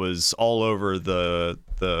meme that was all over the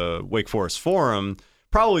Wake Forest forum,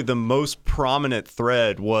 probably the most prominent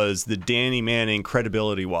thread was the Danny Manning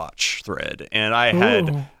credibility watch thread, and I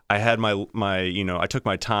had my I took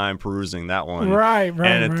my time perusing that one. Right.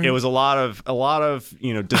 And it was a lot of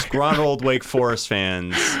disgruntled Wake Forest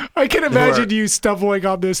fans. I can imagine you stumbling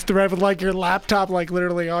on this thread with like your laptop like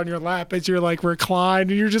literally on your lap as you're like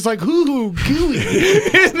reclined, and you're just like hoo gooey,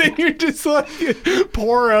 and then you're just like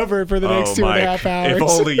pour over for the next 2.5 hours. If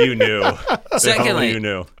only you knew. Secondly, if only you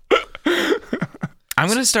knew. I'm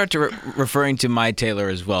going to start referring to my tailor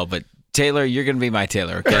as well, but Taylor, you're going to be my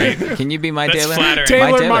tailor, okay? Can you be my tailor? Flattering.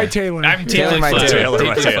 Taylor, my Taylor. I'm Taylor, my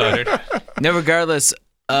Taylor. Taylor. No, regardless.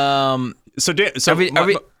 I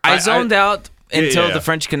zoned out until the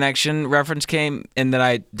French Connection reference came, and then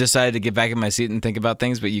I decided to get back in my seat and think about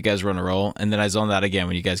things, but you guys were on a roll, and then I zoned out again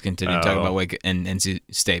when you guys continued talking about Wake and NC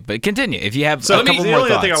State. But continue. If you have a couple more thoughts.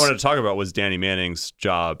 The only thing I wanted to talk about was Danny Manning's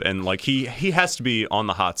job, and like he has to be on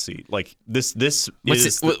the hot seat. Like this what's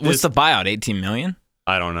the buyout, $18 million?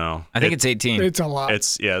 I don't know. I think it's 18. It's a lot.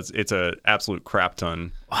 It's a absolute crap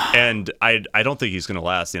ton. And I don't think he's going to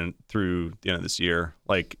last through the end of this year.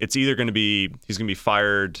 Like, it's either going to be he's going to be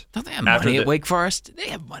fired. Don't they have money at Wake Forest? They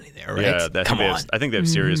have money there, right? Yeah, Come on. I think they have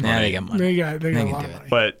serious money. Yeah, they got money. They got a lot of money.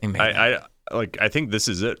 But I think this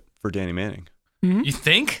is it for Danny Manning. Mm-hmm. You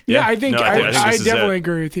think? Yeah, I think I definitely it.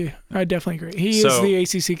 agree with you. I definitely agree. He is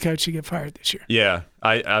the ACC coach to get fired this year. Yeah,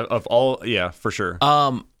 for sure.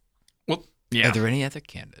 Yeah. Are there any other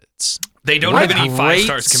candidates? They don't have any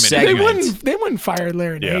 5-stars committed. They wouldn't fire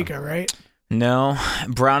Larry Naga, right? No.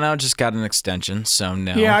 Brownell just got an extension, so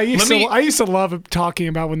no. Yeah, I used to love talking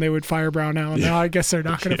about when they would fire Brownell. Now I guess they're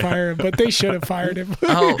not going to fire him, but they should have fired him.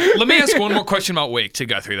 Let me ask one more question about Wake to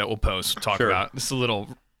Guthrie that we'll talk about. This is a little,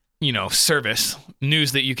 service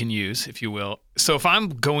news that you can use, if you will. So if I'm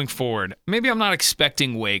going forward, maybe I'm not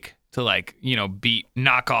expecting Wake to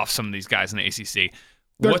knock off some of these guys in the ACC.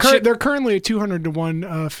 They're currently a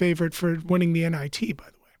 200-1 favorite for winning the NIT, by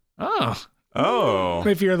the way. Oh, Oh.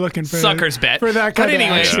 If you're looking for Sucker's bet. for that kind But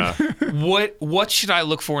anyway, of action. what should I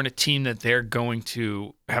look for in a team that they're going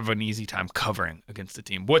to have an easy time covering against the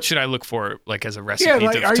team? What should I look for, like, as a recipe Yeah,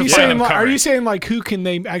 like, to are you find saying them like, are covering? you saying like who can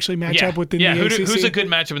they actually match up with in the ACC? Who's a good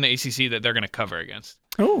matchup in the ACC that they're going to cover against?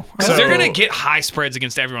 Oh, Because So- they're going to get high spreads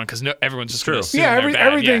against everyone because everyone's just going to True. assume yeah, they're bad.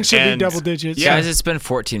 everything should be And- double digits. Guys, it's been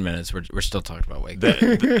 14 minutes. We're still talking about Wake.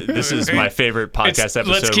 This is my favorite podcast It's-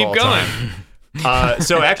 episode let's of keep all going. time.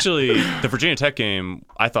 So actually, the Virginia Tech game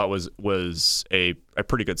I thought was a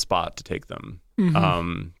pretty good spot to take them.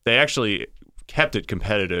 They actually kept it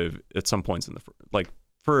competitive at some points in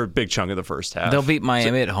for a big chunk of the first half. They'll beat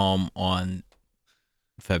Miami at home on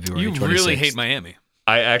February You 26th. really hate Miami.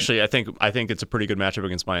 I think it's a pretty good matchup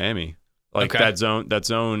against Miami. Like Okay. that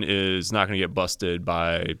zone is not going to get busted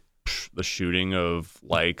by the shooting of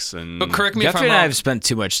likes and. But correct me if Jeffrey I'm and I wrong. have spent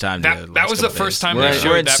too much time That- together. that was the last couple first days. time we're, they showed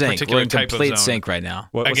we're in that sync. particular We're in type of complete zone. sync right now.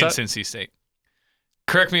 What's against that? NC State.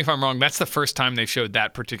 Correct me if I'm wrong. That's the first time they've showed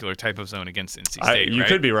that particular type of zone against NC State. You right?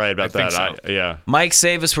 could be right about I that. think so. Yeah. Mike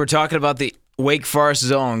Savis, we're talking about the Wake Forest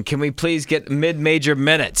zone. Can we please get mid-major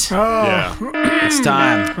minute? Oh, Yeah. It's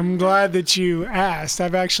time. I'm glad that you asked. I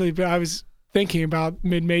was thinking about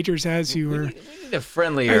mid majors as you were. We need a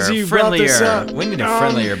friendlier, As you brought this up, We need a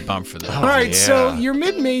friendlier bump for this. All right, yeah. so your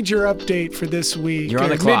mid-major update for this week. You're on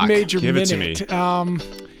the or clock. Mid-major Give it to minute.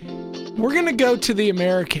 We're gonna go to the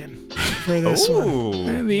American for this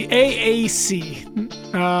one. The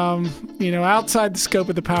AAC. Outside the scope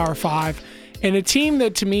of the Power Five, and a team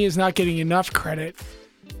that to me is not getting enough credit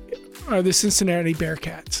are the Cincinnati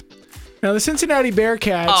Bearcats. Now, the Cincinnati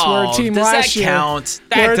Bearcats were a team does last that year. count?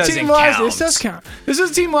 were That a doesn't team count. This does count. This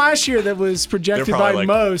was a team last year that was projected They're by probably like-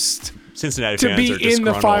 most. Cincinnati To fans be are in the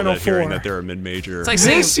disgruntled Final at hearing Four. that they're a mid-major. It's like This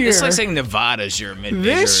saying, it's year- like saying Nevada's your mid-major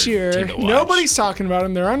This team year, to watch. nobody's talking about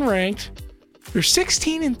them. They're unranked. They're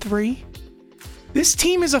 16-3. This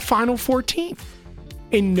team is a Final Four team,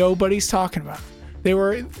 and nobody's talking about them. They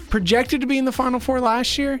were projected to be in the Final Four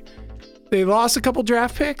last year. They lost a couple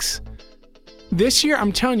draft picks. This year,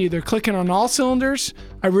 I'm telling you, they're clicking on all cylinders.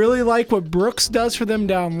 I really like what Brooks does for them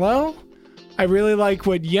down low. I really like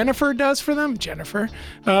what Jennifer does for them,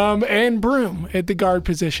 and Broom at the guard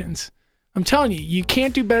positions. I'm telling you, you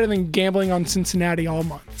can't do better than gambling on Cincinnati all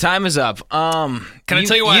month. Time is up. Can I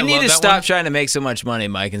tell you why I you need love to that stop one? trying to make so much money,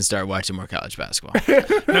 Mike, and start watching more college basketball.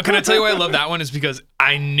 No, can I tell you why I love that one? Is because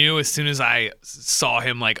I knew as soon as I saw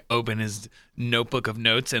him like open his notebook of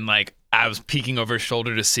notes and like I was peeking over his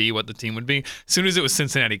shoulder to see what the team would be. As soon as it was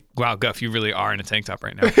Cincinnati, wow, Guff, you really are in a tank top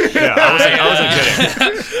right now. Yeah, I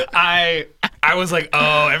wasn't kidding. I was like,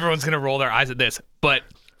 oh, everyone's gonna roll their eyes at this. But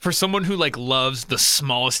for someone who like loves the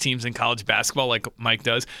smallest teams in college basketball, like Mike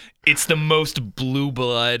does, it's the most blue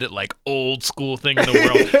blood, like old school thing in the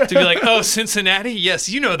world to be like, oh, Cincinnati, yes,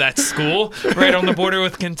 you know that school, right on the border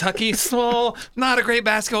with Kentucky, small, not a great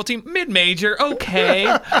basketball team, mid-major, okay.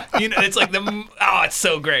 You know, it's like it's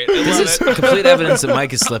so great. I This love is it. complete evidence that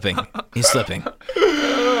Mike is slipping. He's slipping.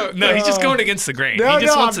 No, he's just going against the grain. No, he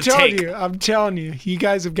just I'm wants to telling take. you, I'm telling you, you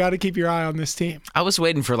guys have got to keep your eye on this team. I was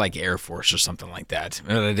waiting for like Air Force or something like that,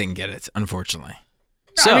 but I didn't get it, unfortunately.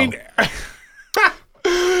 So, I mean,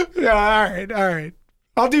 yeah, all right.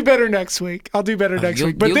 I'll do better next week. But you'll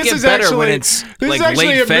this get is better actually when it's this like is actually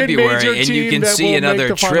late a mid-major February and you team can that see will make another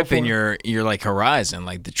the Final trip in Four. your like horizon.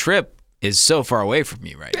 Like the trip is so far away from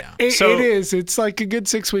you right now. It So- is. It's like a good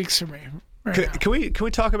 6 weeks for me. Right now. Can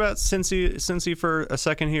we talk about Cincy for a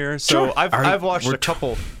second here? So Sure. I've watched a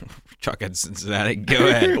couple. Talking Cincinnati. Go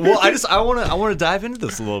ahead. Well, I want to dive into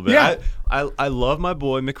this a little bit. Yeah. I love my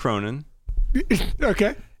boy McCronin,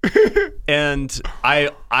 Okay. and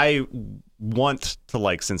I want to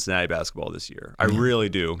like Cincinnati basketball this year. I really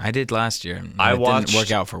do. I did last year. And I it watched. didn't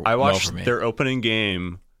work out for I well watched for me. their opening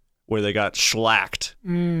game where they got shellacked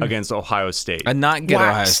against Ohio State. A not good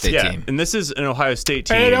Ohio Waxed. State yeah, team. and this is an Ohio State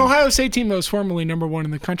team. An Ohio State team that was formerly number 1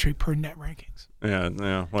 in the country per net rankings.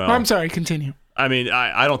 Yeah. Well, I'm sorry. Continue. I mean,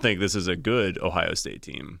 I don't think this is a good Ohio State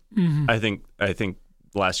team. I think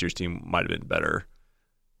last year's team might have been better,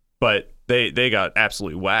 but they got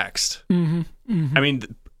absolutely waxed. I mean,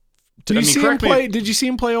 Did you see him correct me- play? Did you see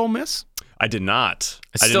him play Ole Miss? I did not.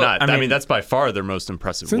 It's I did still- not. I I mean, mean- that's by far their most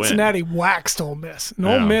impressive win. Cincinnati waxed Ole Miss. And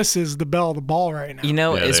Ole Yeah. Miss is the bell of the ball right now. You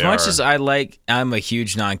know, Yeah, as they much are. as I'm a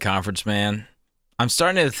huge non-conference man, I'm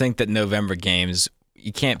starting to think that November games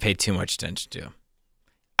you can't pay too much attention to.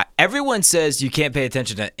 Everyone says you can't pay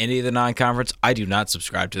attention to any of the non-conference. I do not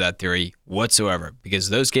subscribe to that theory whatsoever because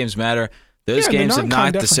those games matter. Those Yeah, the games have non-con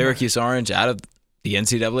knocked the definitely Syracuse Orange out of the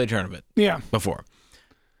NCAA tournament Yeah. before.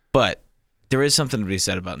 But there is something to be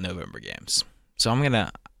said about November games. So I'm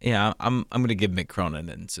Yeah, I'm going to give Mick Cronin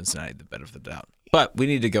and Cincinnati the benefit of the doubt. But we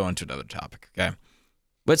need to go into another topic, okay?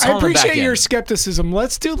 Let's I hold them back appreciate in. your skepticism.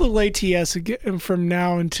 Let's do the late TS again from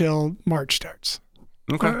now until March starts.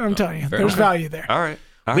 Okay. I'm telling you, fair there's enough. value there. All right.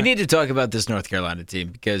 We need to talk about this North Carolina team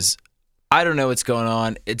because I don't know what's going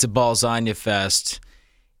on. It's a Balzania fest.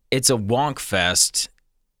 It's a wonk fest.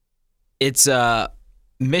 It's a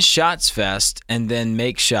miss shots fest and then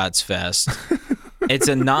make shots fest. It's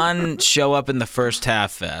a non-show up in the first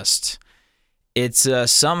half fest. It's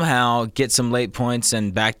somehow get some late points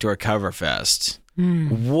and backdoor cover fest.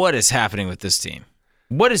 What is happening with this team?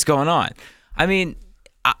 What is going on? I mean,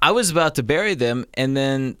 I was about to bury them, and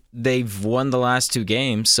then they've won the last 2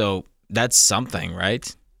 games, so that's something,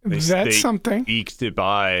 right? That's something. Eked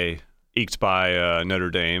by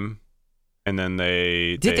Notre Dame, and then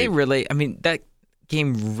they Did they really? I mean, that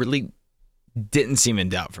game really didn't seem in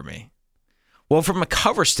doubt for me. Well, from a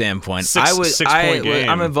cover standpoint, Six-point game.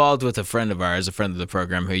 I'm involved with a friend of ours, a friend of the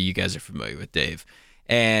program who you guys are familiar with, Dave,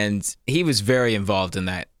 and he was very involved in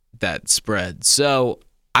that spread. So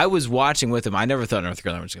I was watching with him. I never thought North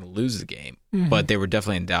Carolina was going to lose the game, but they were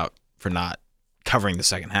definitely in doubt for not covering the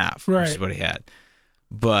second half, which is what he had.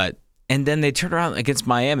 And then they turned around against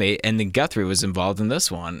Miami, and then Guthrie was involved in this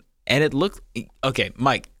one, and it looked okay.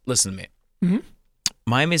 Mike, listen to me.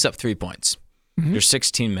 Miami's up 3 points. There's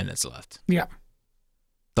 16 minutes left. Yeah.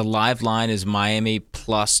 The live line is Miami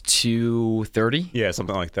plus 230. Yeah,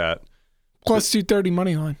 something like that. Plus 230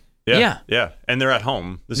 money line. Yeah. And they're at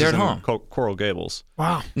home. They're at home. Coral Gables.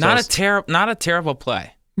 Wow. Not a terrible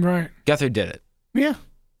play. Right. Guthrie did it. Yeah.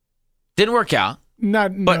 Didn't work out. No,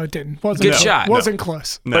 it didn't. Wasn't Good close. shot. Wasn't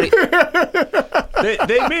close. No. they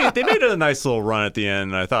made a nice little run at the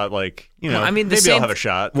end. And I thought, maybe I'll have a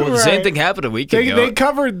shot. Well, the same thing happened a week ago. They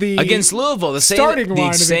covered the against Louisville. The starting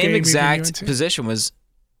line of the same game exact UNC. position was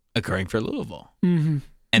occurring for Louisville, and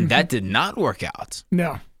that did not work out.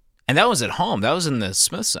 No. And that was at home. That was in the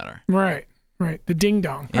Smith Center. Right. The ding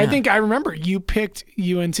dong. Yeah. I think I remember you picked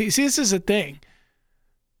UNC. See, this is a thing.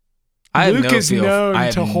 Luke Luke is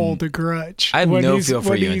known to hold a grudge. I have no he's- feel for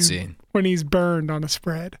when UNC. when he's burned on a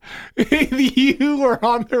spread. You were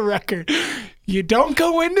on the record. You don't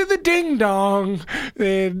go into the ding dong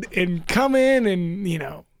and come in and You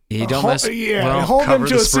don't mess. hold them cover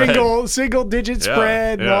to the a spread. single digit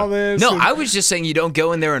spread and all this. No, and- I was just saying you don't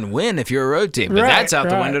go in there and win if you're a road team. But Right, that's out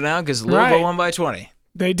the right. window now because Louisville Right. won by 20.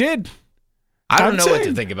 They did. I don't I'm know what to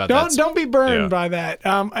saying, think about that. Don't be burned Yeah. by that.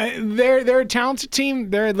 They're a talented team.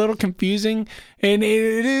 They're a little confusing, and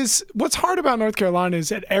it is. What's hard about North Carolina is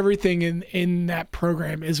that everything in that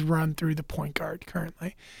program is run through the point guard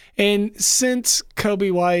currently, and since Kobe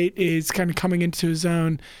White is kind of coming into his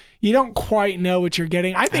own, you don't quite know what you're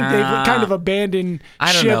getting. I think they've kind of abandoned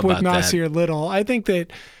I don't know ship with about that. Nasir Little. I think that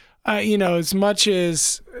as much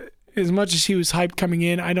as he was hyped coming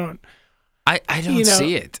in, I don't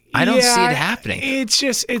see it. I don't see it happening.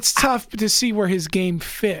 It's tough to see where his game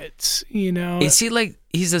fits, Is he like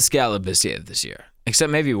he's a Scala Bistia this year,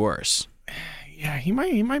 except maybe worse? Yeah, he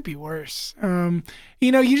might be worse.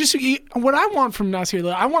 What I want from Nasir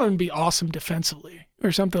Little, I want him to be awesome defensively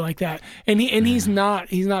or something like that. And he's not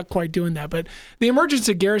quite doing that. But the emergence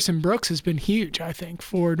of Garrison Brooks has been huge, I think,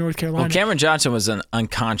 for North Carolina. Well, Cameron Johnson was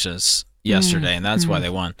unconscious yesterday, and that's why they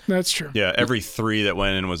won. That's true. Yeah, every 3 that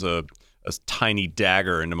went in was a tiny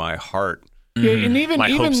dagger into my heart. Yeah, and even My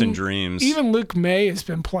hopes and dreams. Even Luke May has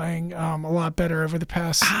been playing a lot better over the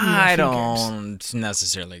past. I few games. don't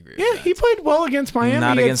necessarily agree Yeah, with that. he played well against Miami.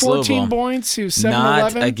 Not He had against 14 Louisville. points. He was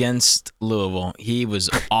Not 7-11. against Louisville. He was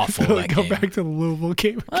awful that Go game. back to the Louisville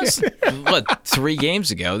game again. What, 3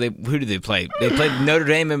 games ago? Who did they play? They played Notre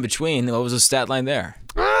Dame in between. What was the stat line there?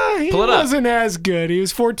 He Pull it up. wasn't as good. He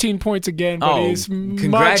was 14 points again, but Oh, he's much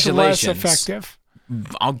less congratulations. effective.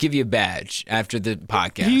 I'll give you a badge after the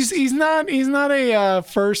podcast. He's not a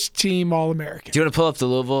first team All American. Do you want to pull up the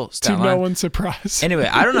Louisville To stat no line? one's surprise. Anyway,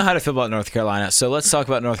 I don't know how to feel about North Carolina, so let's talk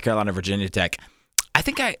about North Carolina, Virginia Tech. I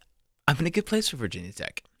think I'm in a good place for Virginia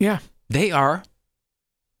Tech. Yeah, They are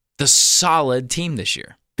the solid team this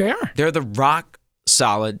year. they are. They're the rock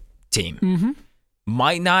solid team. Mm-hmm.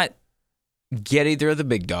 Might not get either of the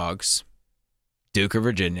big dogs, Duke or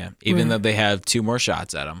Virginia, even though they have 2 more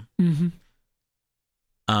shots at them. Mm-hmm.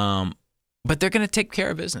 But they're going to take care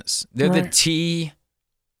of business. They're the TCB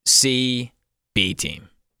team.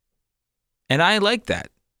 And I like that.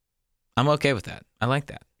 I'm okay with that. I like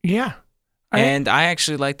that. Yeah. And I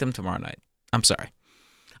actually like them tomorrow night. I'm sorry.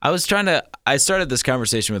 I started this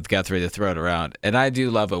conversation with Guthrie to throw it around, and I do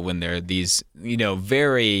love it when there are these,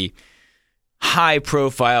 very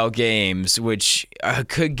high-profile games, which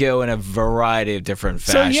could go in a variety of different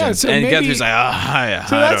So, fashions. yeah, so and maybe- Guthrie's like, I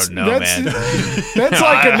that's- don't know, that's- man. That's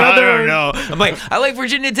like another. I don't know. I'm like, I like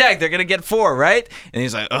Virginia Tech. They're gonna get 4, right? And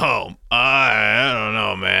he's like, oh, I don't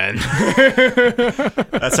know, man.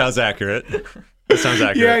 That sounds accurate. That sounds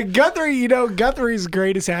accurate. Yeah, Guthrie, Guthrie's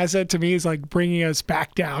greatest asset to me is like bringing us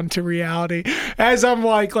back down to reality. As I'm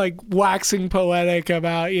like waxing poetic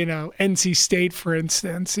about, NC State, for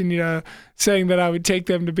instance, and, saying that I would take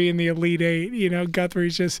them to be in the Elite Eight.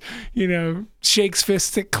 Guthrie's just, shakes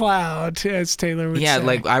fists at cloud, as Taylor would say. Yeah,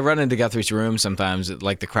 like I run into Guthrie's room sometimes at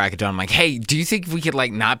like the crack of dawn. I'm like, hey, do you think we could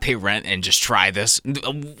like not pay rent and just try this?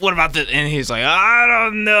 What about this? And he's like, I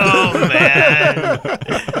don't know,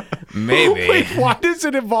 man. Maybe. Wait, why does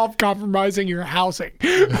it involve compromising your housing?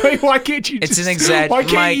 Like, why can't you It's just... an exaggeration. why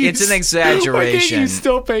can't you It's an s- Why can't exaggeration. you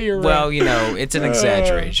still pay your rent? Well, it's an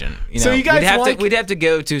exaggeration. So you guys we'd have to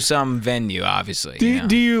go to some venue, obviously.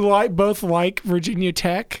 Do you both like Virginia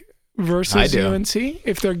Tech versus I do. UNC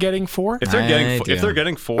if they're getting 4? If they're I getting do. if they're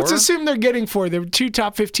getting 4, Let's assume they're getting 4. They're 2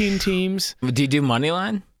 top 15 teams. Do you do money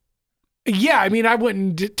line? Yeah, I mean, I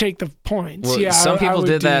wouldn't take the points. Well, yeah, some I people would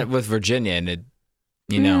did do- that with Virginia, and it,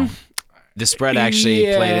 the spread actually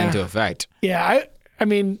played Yeah. into effect. Yeah, I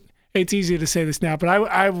mean, it's easy to say this now, but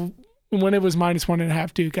I when it was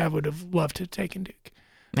 -1.5 Duke, I would have loved to have taken Duke.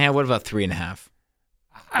 Man, what about 3.5?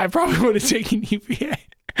 I probably would have taken UVA.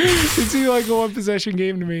 It seemed like a 1-possession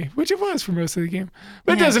game to me, which it was for most of the game.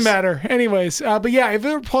 But it doesn't matter. Anyways, but yeah, if it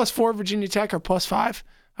were +4 Virginia Tech or +5,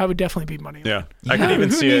 I would definitely be money. yeah, I could even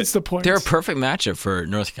Who see needs it. the points? They're a perfect matchup for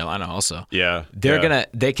North Carolina. Also, Yeah,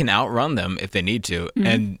 they can outrun them if they need to,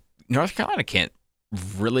 and North Carolina can't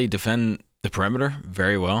really defend the perimeter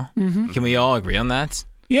very well. Can we all agree on that?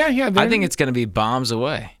 Yeah. I think it's going to be bombs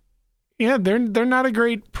away. Yeah, they're not a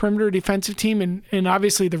great perimeter defensive team, and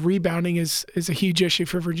obviously the rebounding is a huge issue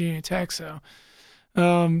for Virginia Tech. So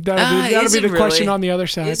that'll is be it the question really? on the other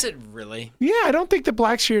side. Is it really? Yeah, I don't think the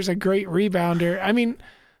Blackshear's a great rebounder. I mean,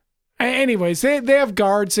 anyways, they have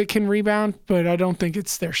guards that can rebound, but I don't think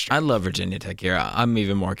it's their strength. I love Virginia Tech here. I'm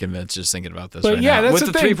even more convinced just thinking about this But right yeah, now. that's With the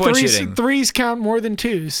the thing. three-point shooting. Threes count more than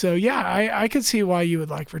 2. So yeah, I could see why you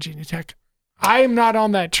would like Virginia Tech. I am not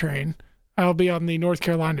on that train. I'll be on the North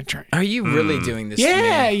Carolina train. Are you really doing this to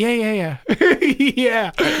Yeah. me?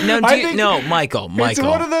 Yeah. No, I think Michael. It's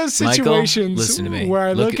one of those situations listen to me. where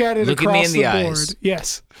I look at it look across at me in the board. eyes.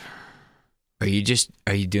 Yes. Are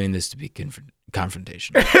you doing this to be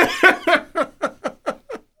confrontational?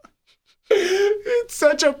 It's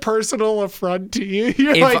such a personal affront to you.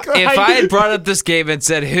 You're If I had brought up this game and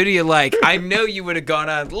said, "Who do you like?" I know you would have gone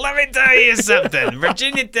on. Let me tell you something.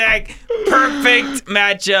 Virginia Tech, perfect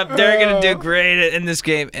matchup. They're gonna do great in this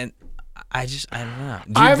game, and I don't know.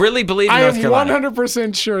 Do you really believe in North Carolina? I am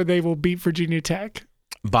 100% sure they will beat Virginia Tech.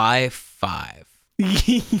 By 5.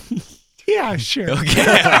 Yeah, sure. Okay.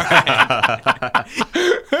 All right.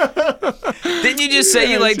 Didn't you just say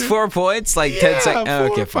you liked 4 points? Like 10 seconds? Oh,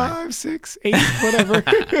 4, okay, fine. 5, 6, 8, whatever.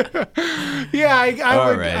 Yeah,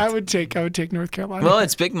 All right. I would take North Carolina. Well,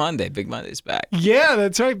 it's Big Monday. Big Monday's back. Yeah,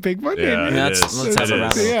 that's right. Big Monday. Yeah, it Let's is. have It a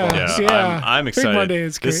round of is. applause. Yeah. I'm Big excited. Monday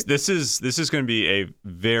is great. This is going to be a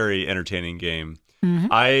very entertaining game.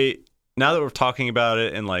 Mm-hmm. Now that we're talking about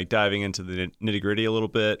it and like diving into the nitty gritty a little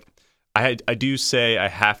bit, I do say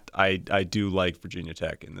I do like Virginia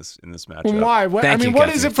Tech in this matchup. Why? What, Thank you, what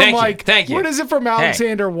is it Guthrie. from Thank you. what is it from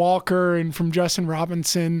Alexander Walker and from Justin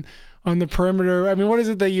Robinson on the perimeter? I mean, what is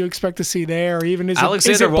it that you expect to see there? Or even is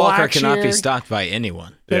Alexander it Walker cannot be Blackshear? stopped by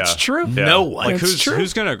anyone. That's Yeah. true. Yeah. No one. Like That's true.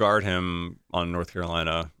 who's going to guard him on North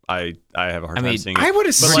Carolina? I have a hard time mean, seeing it. I would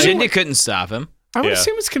assume Virginia couldn't stop him. I would Yeah.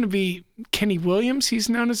 assume it's going to be Kenny Williams. He's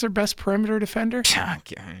known as their best perimeter defender.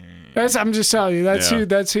 I'm just telling you. That's Yeah. who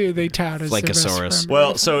they tout as their best Lycosaurus. perimeter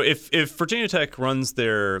Well, defender. so if Virginia Tech runs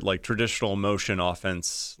their like traditional motion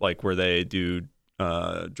offense, like where they do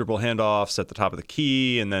dribble handoffs at the top of the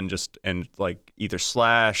key and then like either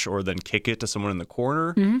slash or then kick it to someone in the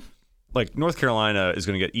corner, like North Carolina is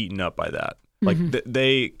going to get eaten up by that. Like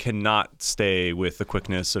they cannot stay with the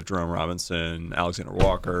quickness of Jerome Robinson, Alexander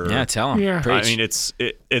Walker. Yeah, tell him. Yeah. Preach. I mean it's.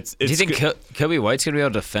 Do you think Kobe White's going to be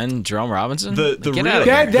able to defend Jerome Robinson? The Get real- out of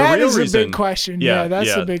here. that real is a reason- big question. Yeah, Yeah, that's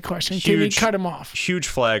yeah. the big question. Can we Huge- cut him off? Huge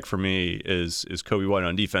flag for me is Kobe White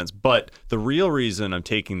on defense. But the real reason I'm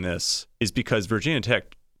taking this is because Virginia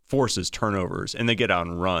Tech forces turnovers and they get out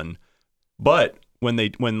and run. But when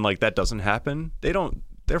like that doesn't happen,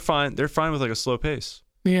 they're fine. They're fine with like a slow pace.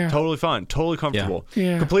 Yeah. Totally fine. Totally comfortable.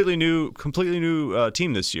 Yeah. Completely new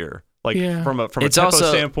team this year. Like Yeah. from a It's tempo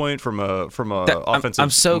also- standpoint, from a I'm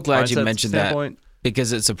offensive. so glad you mindset mentioned that standpoint.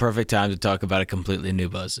 because it's a perfect time to talk about a completely new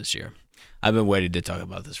buzz this year. I've been waiting to talk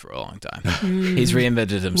about this for a long time. He's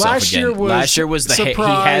reinvented himself Last again. year was Last year was the he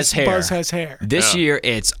has hair. Buzz has hair. This year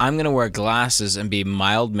it's I'm going to wear glasses and be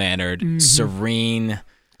mild-mannered, serene,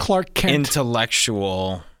 Clark Kent.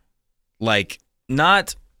 intellectual, like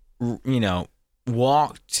not,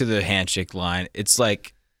 walk to the handshake line. It's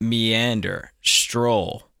like meander,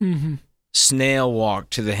 stroll, snail walk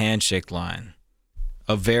to the handshake line.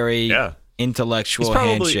 A very intellectual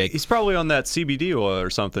handshake. He's probably on that CBD oil or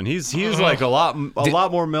something. He's like a lot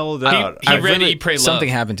more mellowed out. He read Eat, Pray, Love. Something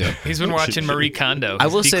happened to him. He's been watching Marie Kondo. I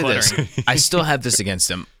He's will say this. decluttering. I still have this against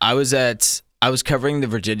him. I was covering the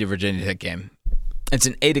Virginia Tech game. It's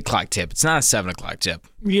an 8 o'clock tip. It's not a 7 o'clock tip.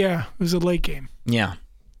 Yeah, it was a late game. Yeah.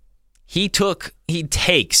 He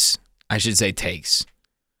takes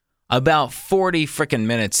about 40 freaking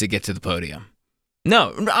minutes to get to the podium.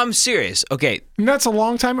 No, I'm serious. Okay. And that's a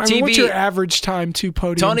long time. I mean, what's your average time to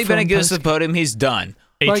podium? Tony Bennett goes to the podium. He's done.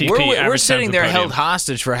 ATP, We're sitting there podium. held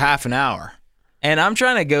hostage for half an hour. And I'm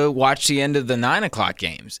trying to go watch the end of the 9 o'clock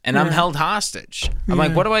games. And I'm held hostage. I'm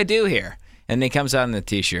like, what do I do here? And he comes out in the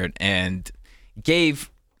T-shirt and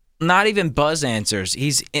gave not even buzz answers.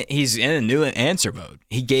 He's in a new answer mode.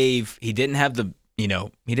 He didn't have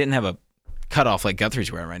a cutoff like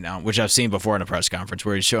Guthrie's wearing right now, which I've seen before in a press conference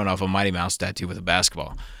where he's showing off a Mighty Mouse tattoo with a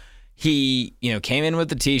basketball. He, came in with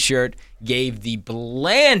the T-shirt, gave the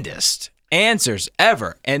blandest answers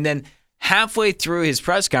ever, and then halfway through his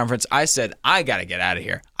press conference, I said, I got to get out of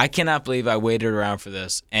here. I cannot believe I waited around for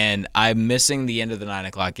this, and I'm missing the end of the 9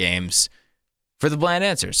 o'clock games for the bland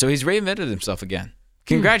answers. So he's reinvented himself again.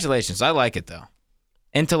 Congratulations. I like it, though.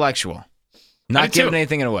 Intellectual. Not giving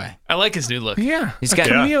anything away. I like his new look. Yeah, He's a got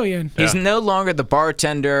chameleon. He's no longer the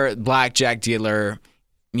bartender, blackjack dealer,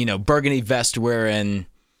 burgundy vest wearing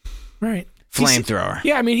Right. flamethrower.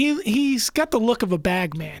 Yeah, I mean, he's got the look of a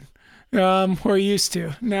bag man, where he used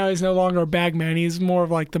to. Now he's no longer a bag man. He's more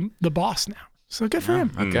of like the boss now. So good for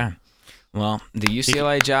him. Okay. Well, the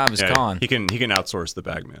UCLA job is calling. He can outsource the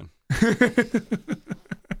bag man.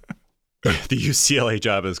 The UCLA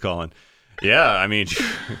job is calling. Yeah, I mean.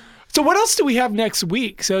 So what else do we have next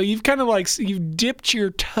week? So you've kind of you've dipped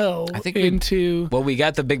your toe into. Well, we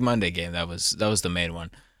got the big Monday game. That was the main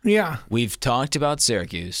one. Yeah. We've talked about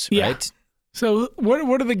Syracuse, Yeah. right? So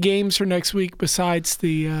what are the games for next week besides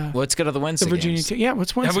the Let's go to the Wednesday Virginia games. team? Yeah,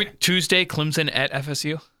 what's Wednesday? Tuesday, Clemson at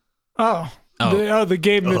FSU. The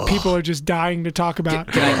game that people are just dying to talk about.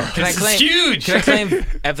 Can I claim? Huge. Can I claim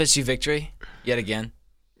FSU victory yet again?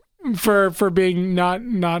 for being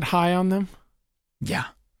not high on them? Yeah,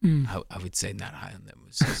 I would say not high on them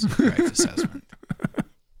was the correct assessment.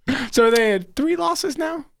 So they had 3 losses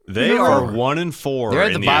now? They are 1-4 They're at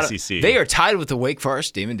in the the bottom. ACC. They are tied with the Wake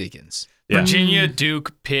Forest Demon Deacons. Yeah. Virginia,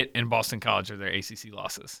 Duke, Pitt, and Boston College are their ACC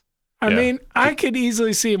losses. I mean, I could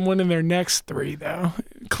easily see them winning their next 3, though.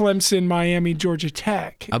 Clemson, Miami, Georgia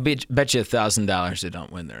Tech. I'll bet you $1,000 they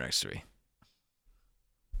don't win their next 3.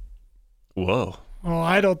 Whoa. Well,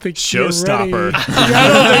 I don't think Showstopper. I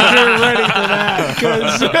don't think you're ready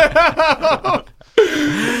for that.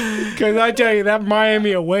 Because I tell you, that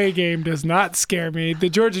Miami away game does not scare me. The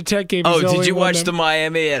Georgia Tech game is the did only you one watch that- the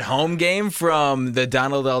Miami at home game from the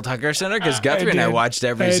Donald L. Tucker Center? Because Guthrie and I did. watched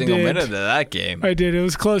every I single did. minute of that game. I did. It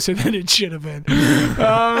was closer than it should have been.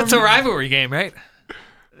 That's a rivalry game, right?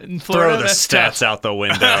 In Florida, Throw the that's stats tough. out the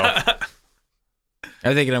window.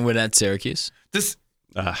 Are they going to win at Syracuse?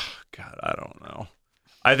 God, I don't know.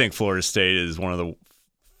 I think Florida State is one of the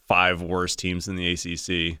 5 worst teams in the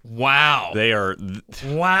ACC. Wow. They are.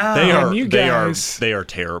 Wow. They are. you They guys. are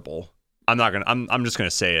terrible. I'm just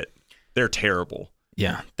gonna say it. They're terrible.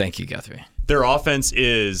 Yeah. Thank you, Guthrie. Their offense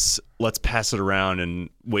is let's pass it around and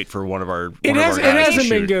wait for one of our. It guys hasn't to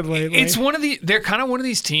been shoot. good lately. It's they're kind of one of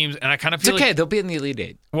these teams, and I kind of It's feel okay. like, They'll be in the Elite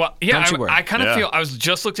Eight. well, yeah, Don't you worry. I kind of Yeah. feel, I was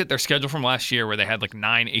just looked at their schedule from last year where they had like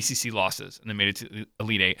 9 ACC losses and they made it to the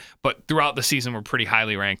Elite Eight, but throughout the season were pretty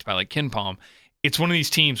highly ranked by like Ken Palm. It's one of these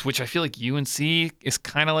teams, which I feel like UNC is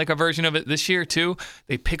kind of like a version of it this year too.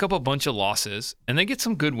 They pick up a bunch of losses and they get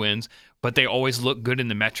some good wins, but they always look good in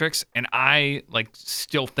the metrics. And I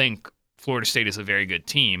still think Florida State is a very good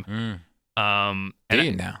team. Do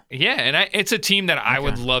you now? Yeah, and it's a team that I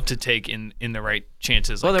would love to take in the right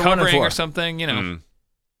chances, Well, like they're covering 1-4. or something. You know,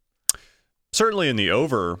 Certainly in the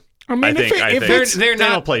over. I mean, I think they're they not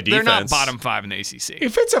don't play They're not defense. bottom 5 in the ACC.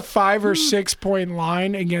 if it's a 5 or 6 point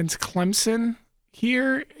line against Clemson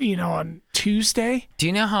here, on Tuesday. Do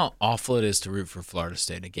you know how awful it is to root for Florida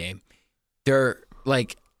State in a game? They're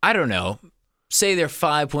I don't know. Say they're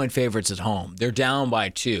 5-point favorites at home. They're down by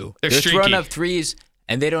 2. They're throwing streaky. up threes,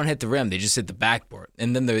 and they don't hit the rim. They just hit the backboard.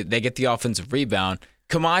 And then they get the offensive rebound,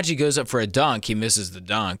 Kamaji goes up for a dunk, he misses the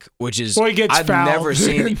dunk, which is Well, he gets I've fouled. never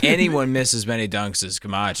seen anyone miss as many dunks as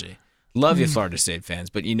Kamaji. Love you, Florida State fans,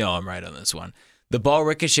 but you know I'm right on this one. The ball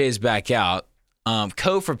ricochets back out.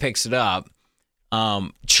 Kofor picks it up,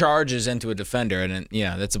 charges into a defender, and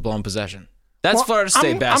then, that's a blown possession. That's Well, Florida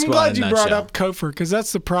State basketball. I'm glad in a you brought nutshell. up Kofor because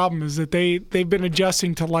that's the problem is that they've been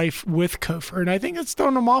adjusting to life with Kofor, and I think it's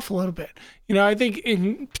thrown them off a little bit. I think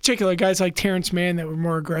in particular guys like Terrence Mann that were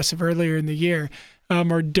more aggressive earlier in the year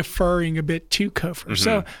are deferring a bit to Kofor.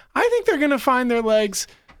 So I think they're going to find their legs.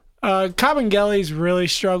 Kabengele's really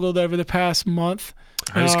struggled over the past month.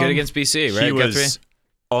 He was good against BC, right? He Guthrie? was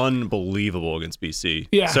unbelievable against BC.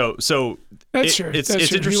 Yeah. So That's true. It's That's true.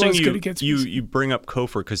 He interesting was good against BC. you bring up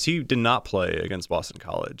Kofor because he did not play against Boston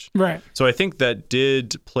College. Right. So I think that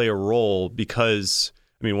did play a role because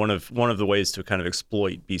one of the ways to kind of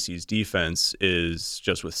exploit BC's defense is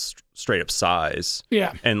just with straight up size.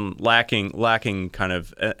 Yeah. And lacking kind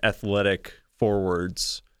of athletic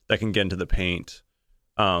forwards that can get into the paint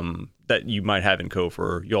that you might have in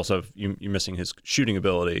Kofor. You also have you're missing his shooting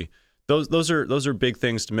ability. Those are big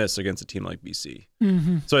things to miss against a team like BC.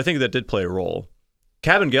 Mm-hmm. So I think that did play a role.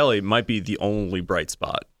 Kabengele might be the only bright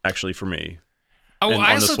spot actually for me on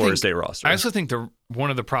this Florida State roster. I also think one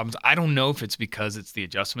of the problems, I don't know if it's because it's the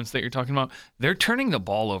adjustments that you're talking about, they're turning the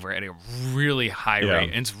ball over at a really high rate,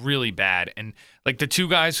 and it's really bad. And like the two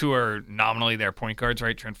guys who are nominally their point guards,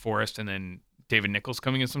 right, Trent Forrest and then David Nichols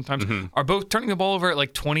coming in sometimes, are both turning the ball over at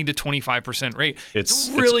like 20 to 25% rate. It's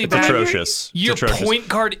really it's bad. atrocious. Your It's atrocious. point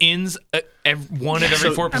guard ends one at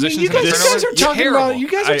every four positions. You in a guys turnover. are talking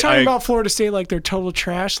Terrible. about about Florida State like they're total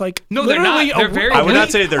trash. Like No, they're not. literally They're very I would good. not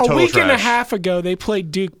say they're total a week and a trash. half ago, they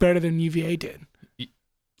played Duke better than UVA did.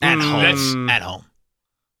 At home. That's- At home.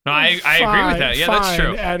 No, I agree with that. Yeah, that's Fine,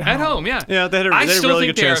 true. at At home. home, yeah. Yeah, they had a I really still good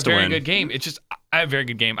think they're chance a to very win. good game. It's just a very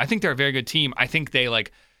good game. I think they're a very good team. I think they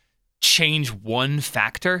like change one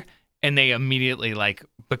factor and they immediately like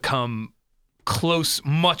become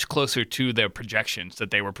much closer to their projections that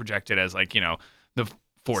they were projected as like, the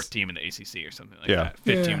fourth team in the ACC or something like that.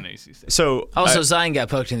 Fifth team in the ACC. So Also, Zion got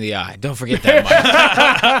poked in the eye. Don't forget that,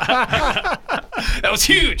 Mike. That was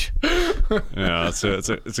huge. yeah, it's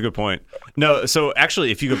a good point. No, so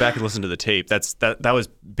actually, if you go back and listen to the tape, that was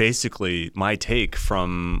basically my take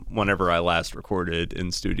from whenever I last recorded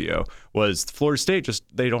in studio. Was Florida State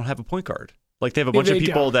they don't have a point guard. Like they have a bunch of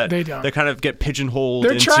people that kind of get pigeonholed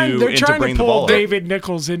They're into trying bringing to the pull ball up. David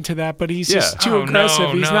Nichols into that, but he's just too Oh,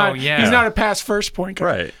 aggressive. He's yeah. not a pass first point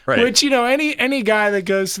guard. Right. Which any guy that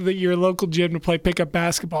goes to your local gym to play pickup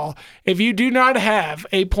basketball, if you do not have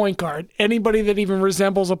a point guard, anybody that even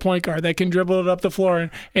resembles a point guard that can dribble it up the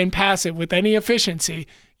floor and pass it with any efficiency,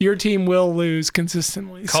 your team will lose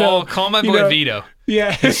consistently. Call my boy Vito.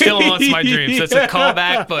 Yeah, He still haunts my dreams. That's a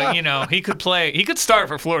callback, but he could play. He could start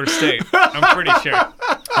for Florida State. I'm pretty sure. All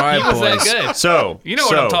right, He was that boys. good. So You know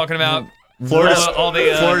what I'm talking about. Florida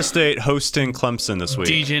All State hosting Clemson this week.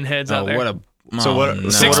 Degen heads Oh, out there. what a So what- no.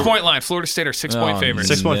 so what- 6-point line. Florida State are 6-point favorites.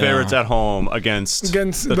 6-point No. favorites at home against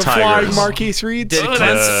the Tigers. flying Marquise Reeds. Did, Oh,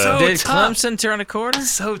 that's so did tough. Clemson turn a corner?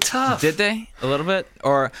 So tough. Did they a little bit?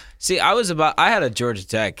 Or see, I had a Georgia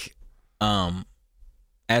Tech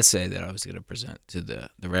essay that I was going to present to the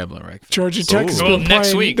Rambler Rec. Georgia Tech has Well, been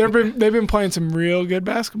next playing. week. They've been playing some real good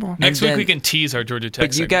basketball. Next And week then- we can tease our Georgia Tech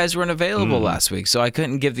But you segment. guys weren't available last week, so I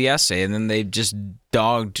couldn't give the essay, and then they just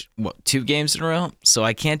dogged 2 games in a row, so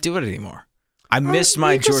I can't do it anymore. I missed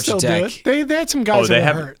my You can Georgia still do Tech. it. They had some guys they that were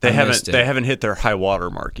haven't hurt. they I missed haven't it. they haven't hit their high water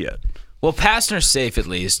mark yet. Well, Pastner's safe at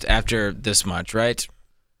least after this much, right?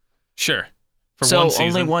 Sure. For So one season.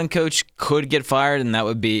 only one coach could get fired, and that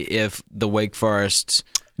would be if the Wake Forest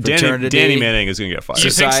Danny fraternity. Manning is going to get fired. You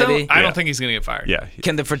think so? Society? I Yeah. don't think he's going to get fired. Yeah.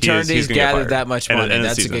 Can the he's fraternities gonna get gather fired. that much End of- money? end of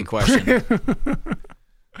That's a season. good question.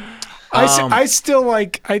 I still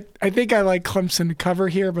like. I think I like Clemson to cover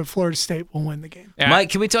here, but Florida State will win the game. Yeah. Mike,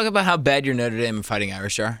 can we talk about how bad your Notre Dame and Fighting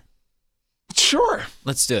Irish are? Sure.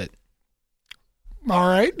 Let's do it. All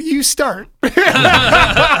right, you start.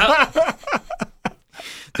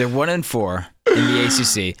 They're 1-4 in the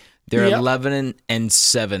ACC. They're Yep.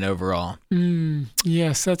 11-7 overall.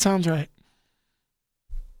 Yes, that sounds right.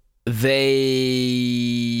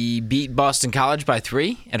 They beat Boston College by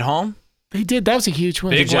 3 at home. They did. That was a huge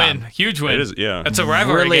win. Big job. win. Huge win. It is, yeah. That's a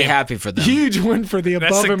rivalry Really game. happy for them. Huge win for the That's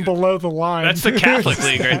above the- and below the line. That's the Catholic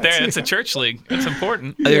League right there. That's a church league. That's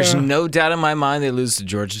important. There's Yeah. no doubt in my mind they lose to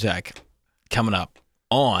Georgia Tech coming up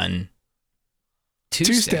on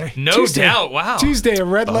Tuesday. No Tuesday. doubt. Wow. Tuesday, a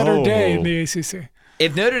red letter day in Oh. the ACC.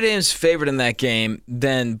 If Notre Dame's favored in that game,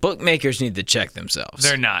 then bookmakers need to check themselves.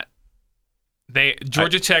 They're not.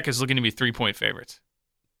 Georgia Tech is looking to be 3-point favorites.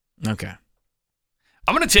 Okay.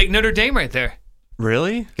 I'm going to take Notre Dame right there.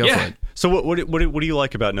 Really? Go Yeah. for it. So what do you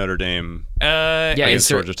like about Notre Dame? Yeah, against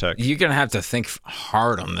Georgia Tech? You're gonna have to think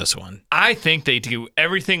hard on this one. I think they do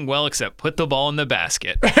everything well except put the ball in the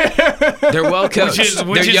basket. They're well coached. Which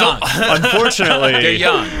They're is young. Unfortunately, They're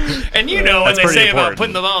young. And you know what That's they pretty say about important.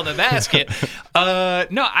 putting the ball in the basket.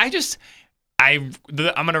 No, I'm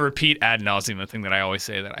going to repeat ad nauseum the thing that I always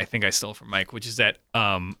say that I think I stole from Mike, which is that,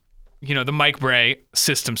 the Mike Bray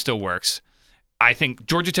system still works. I think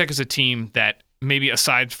Georgia Tech is a team that maybe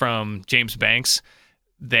aside from James Banks,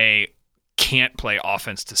 they can't play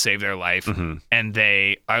offense to save their life. Mm-hmm. And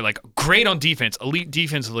they are like great on defense, elite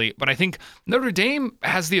defensively. But I think Notre Dame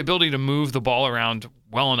has the ability to move the ball around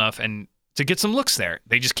well enough and to get some looks there.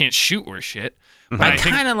 They just can't shoot worth shit. But I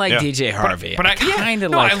kind of like DJ Harvey. But I kind of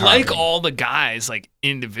like like I like Harvey. all the guys like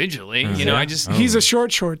individually. You know, I just He's a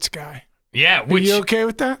shorts guy. yeah. Are Which you okay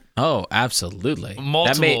with that? Oh, absolutely.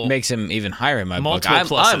 Multiple- that makes him even higher in my book.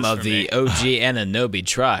 multiple I'm pluses of for the me. OG Ananobi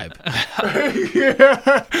tribe.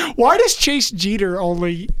 Why does Chase Jeter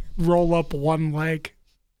only roll up one leg?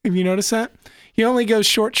 Have you noticed that? He only goes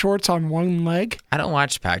shorts on one leg. I don't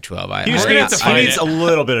watch Pac-12. He We're gonna have to find needs it. a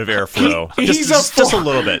little bit of airflow. He's just a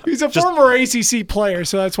little bit. He's a former ACC player,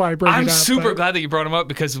 so that's why I bring I'm it up. super but- glad that you brought him up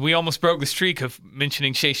because we almost broke the streak of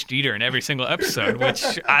mentioning Chase Jeter in every single episode, which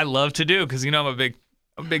I love to do because I'm a big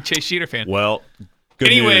Chase Jeter fan. Well, good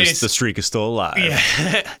Anyways. news. The streak is still alive.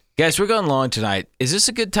 Yeah. Guys, we're going long tonight. Is this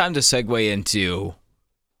a good time to segue into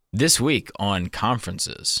this week on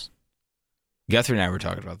conferences? Guthrie and I were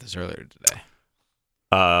talking about this earlier today.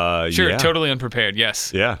 Sure, yeah. totally unprepared.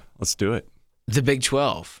 Yes. Yeah, let's do it. The Big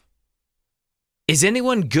 12. Is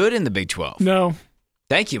anyone good in the Big 12? No.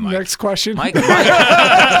 Thank you, Mike. Next question. Michael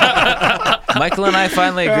and I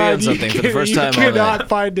finally agree on something for the first time You all cannot day.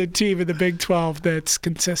 find a team in the Big 12 that's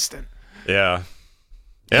consistent. Yeah.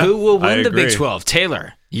 Yeah, Who will I win the Big agree. 12?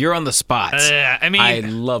 Taylor, you're on the spot. I mean, I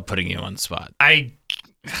love putting you on the spot.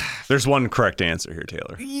 There's one correct answer here,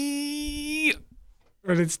 Taylor.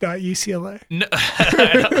 But it's not UCLA. No,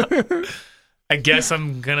 I guess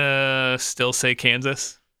I'm gonna still say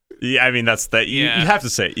Kansas. Yeah, I mean that's that. You Yeah. have to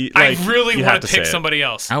say. I really you want have to say pick it. somebody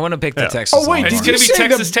else. I want to pick the Yeah. Texas. Oh wait, It's did gonna you be say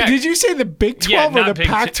Texas Tech. Did you say the Big 12 or not the Big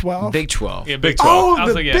Pac-12? Big 12. Yeah, Big 12. Oh,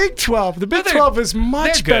 Also, the yeah. Big 12. The Big they're- 12 is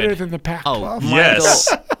much they're good. better than the Pac-12. Oh,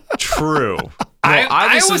 Yes, true.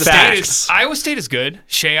 obviously the facts. Iowa State is good.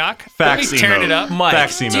 Shayok. Facts, He's tearing emo. it up. Mike,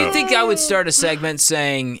 Facts do you emo. think I would start a segment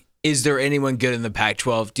saying, is there anyone good in the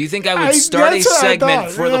Pac-12? Do you think I would I- start a that's what I segment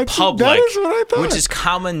thought. for the That's- public, that is what I thought. which is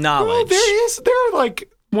common Well, knowledge? there are like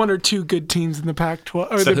one or two good teams in the Pac-12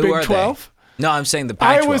 or So the who are Big they? 12. No, I'm saying the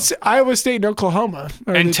Pac-12. Iowa State and Oklahoma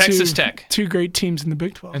are And the Texas Tech. two great teams in the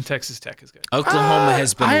Big 12. And Texas Tech is good. Oklahoma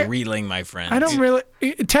has been I- reeling, my friend. I don't really.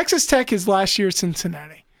 Texas Tech is last year's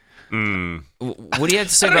Cincinnati. What do you have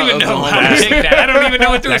to say I don't about even know how Oklahoma? to take that. I don't even know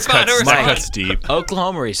what to That respond to. cuts deep.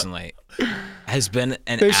 Oklahoma recently has been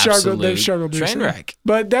an They've absolute struggled train recently. wreck.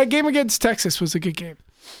 But that game against Texas was a good game.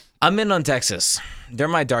 I'm in on Texas. They're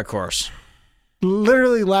my dark horse.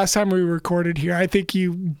 Literally, last time we recorded here, I think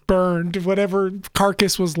you burned whatever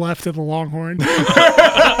carcass was left of the Longhorn.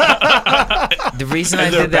 The reason I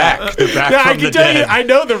They're did that. back. They're back Yeah, I from the can tell you. dead. I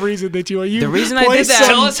know the reason that you. The reason I play did that-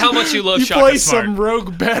 some- Tell us how much you love You Shaka play Smart. some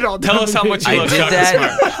rogue bet on. Tell us how much you I love did Shaka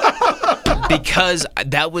that Smart. because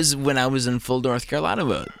that was when I was in full North Carolina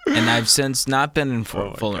mode, and I've since not been in full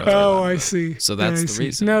North Carolina. Oh, I see. So that's I the see.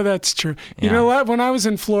 reason. No, that's true. You Yeah. know what? When I was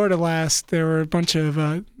in Florida last, there were a bunch of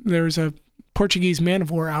there was a Portuguese man of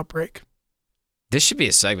war outbreak. This should be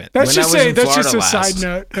a segment. That's When I just was a in that's just Florida a last-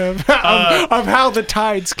 side note of how the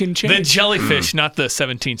tides can The change. jellyfish, not the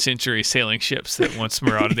 17th century sailing ships that once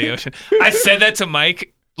marauded the ocean. I said that to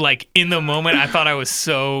Mike. Like in the moment, I thought I was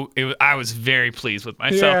I was very pleased with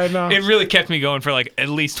myself. Yeah, I know. It really kept me going for like at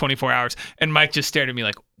least 24 hours. And Mike just stared at me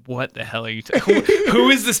like, "What the hell are you? Who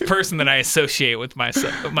is this person that I associate with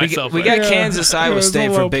myself?" We with? got Yeah, Kansas, it Iowa was a State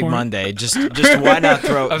low for Big point. Monday. Just why not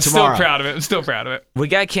throw I'm tomorrow? still proud of it. I'm still proud of it. We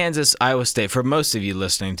got Kansas, Iowa State. For most of you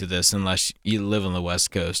listening to this, unless you live on the West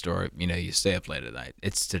Coast or you stay up late at night,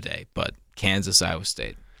 it's today. But Kansas, Iowa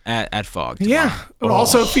State at Fog. tomorrow. Yeah.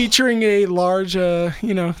 Also featuring a large, got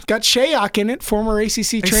Shayok in it, former ACC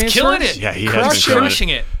He's transfer. killing it. Yeah, he has Crushing been killing it. Crushing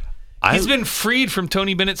it. I- He's been freed from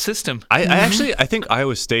Tony Bennett's system. I actually I think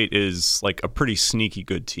Iowa State is like a pretty sneaky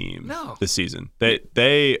good team No. this season.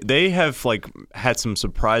 They have like had some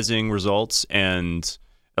surprising results, and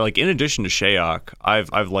like in addition to Shayok, I've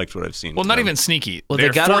liked what I've seen. Well, from not them. even sneaky. Well, they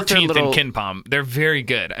They're got off their 14th little- in KenPom. They're very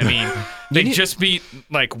good. I mean, they just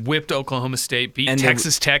whipped Oklahoma State, beat And they-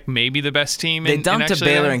 Texas Tech, maybe the best team. They in dumped to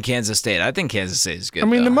actually Baylor that. and Kansas State. I think Kansas State is good. I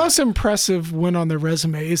mean, though. the most impressive win on their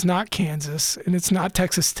resume is not Kansas, and it's not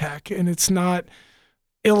Texas Tech, and it's not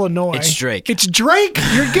Illinois. It's Drake. It's Drake.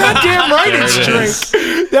 You're goddamn right. There It's it Drake.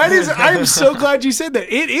 is. That is. I'm so glad you said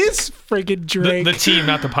that. It is freaking Drake. The team,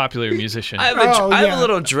 not the popular musician. I have yeah. a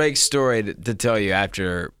little Drake story to tell you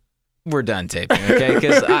after we're done taping, okay?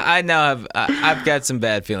 Because I now I've got some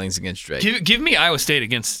bad feelings against Drake. Give me Iowa State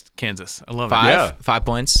against Kansas. I love it. Yeah. 5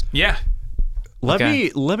 points. Yeah. Let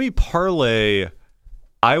Okay. me parlay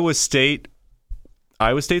Iowa State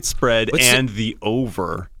spread What's and the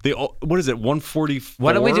over. What is it? 144.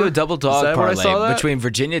 Why don't we do a double Is dog that where I saw parlay that? between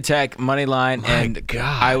Virginia Tech money line and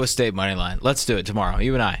God. Iowa State money line? Let's do it tomorrow.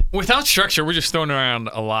 You and I. Without structure, we're just throwing around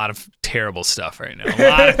a lot of terrible stuff right now. A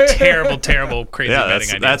lot of terrible, crazy Yeah,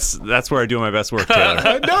 betting ideas. that's where I do my best work,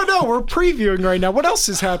 Taylor. no, we're previewing right now. What else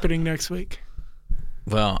is happening next week?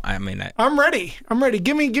 Well, I mean, I'm ready.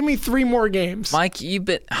 Give me 3 more games. Mike, you've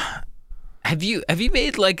been. Have you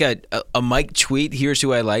made like a Mike tweet? Here's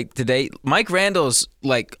who I like today. Mike Randall's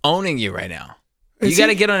like owning you right now. Is You got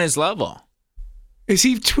to he? get on his level. Is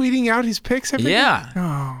he tweeting out his picks every day? Yeah.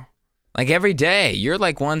 Oh, Like every day. You're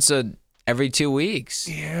like every 2 weeks.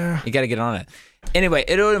 yeah. You got to get on it. Anyway,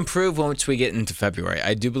 it'll improve once we get into February.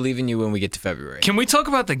 I do believe in you when we get to February. Can we talk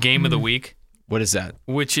about the game of the week, What is that?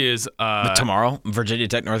 which is Tomorrow, Virginia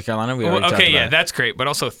Tech, North Carolina. We already talked okay, yeah, about it. that's great. But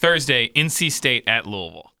also Thursday, NC State at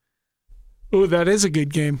Louisville. Oh, that is a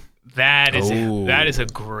good game. That is Ooh. a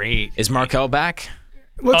great. Is Markel back?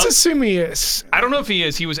 Let's assume he is. I don't know if he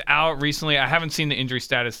is. He was out recently. I haven't seen the injury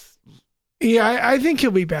status. Yeah, I think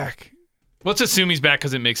he'll be back. Let's assume he's back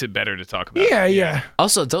because it makes it better to talk about. Yeah.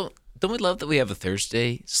 Also, don't we love that we have a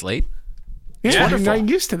Thursday slate? Yeah, I'm wonderful. not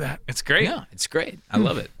used to that. It's great. Yeah, it's great. I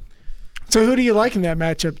love it. So who do you like in that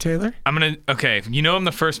matchup, Taylor? I'm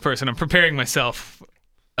the first person. I'm preparing myself.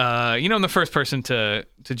 I'm the first person to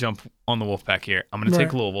jump on the Wolfpack here. I'm gonna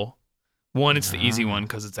take Right. Louisville. One, it's the easy one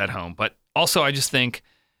because it's at home. But also, I just think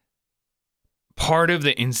part of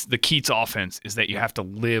the Keats offense is that you have to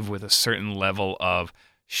live with a certain level of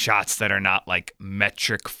shots that are not like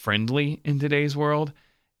metric friendly in today's world.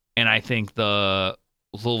 And I think the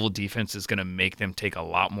Louisville defense is going to make them take a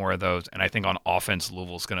lot more of those. And I think on offense,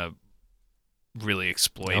 Louisville's going to really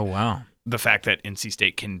exploit Oh wow. the fact that NC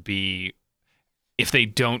State can be, if they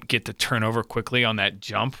don't get the turnover quickly on that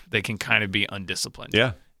jump, they can kind of be undisciplined.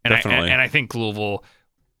 Yeah, And definitely. I think Louisville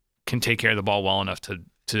can take care of the ball well enough to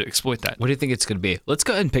exploit that. What do you think it's going to be? Let's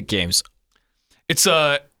go ahead and pick games. It's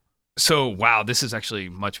so wow, this is actually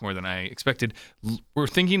much more than I expected. We're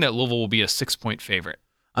thinking that Louisville will be a 6-point favorite.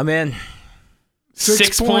 I'm in.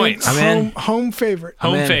 6 points. I'm in. Home favorite.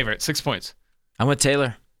 Home in. favorite, 6 points. I'm with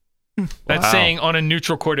Taylor. That's Wow. saying on a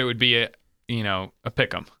neutral court it would be a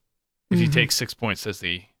pick 'em if you take 6 points as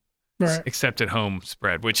the Right. accepted home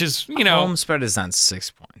spread, which is Home spread is not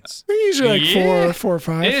 6 points. They're usually like Yeah. 4 or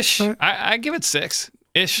 5. ish. Right? I give it 6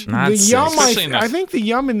 ish. Not The six. Yum, Especially in I this- think the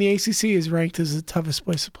Yum in the ACC is ranked as the toughest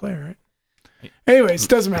place to play, right? Anyways,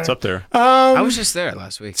 doesn't matter. It's up there. I was just there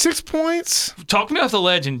last week. 6 points. Talk me off the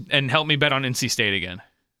ledge and help me bet on NC State again.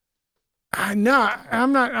 No,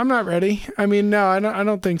 I'm not ready. I mean, no, I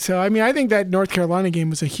don't think so. I mean, I think that North Carolina game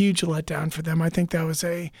was a huge letdown for them. I think that was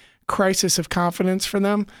a crisis of confidence for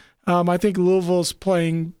them. I think Louisville's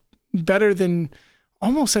playing better than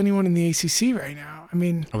almost anyone in the ACC right now. I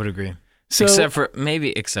mean, I would agree. so except for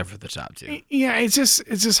the top two. yeah, it's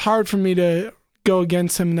just hard for me to go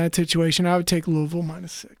against them in that situation. I would take Louisville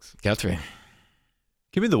 -6. Guthrie.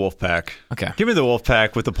 Give me the Wolfpack. Okay. Give me the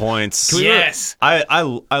Wolfpack with the points. Yes. I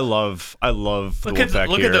love the Wolfpack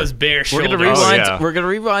Look here. at those bare We're shoulders. gonna rewind. yeah. We're gonna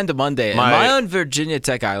rewind to Monday. Am My- I on Virginia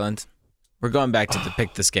Tech Island? We're going back to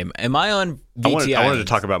pick this game. Am I on I VT wanted to Island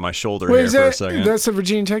talk about my shoulder Wait, here is for a that second. that's the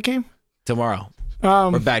Virginia Tech game? tomorrow?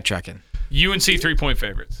 We're backtracking. UNC 3-point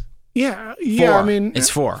favorites. Yeah. Four. I mean, it's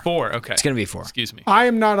 4. 4. Okay. It's gonna be 4. Excuse me. I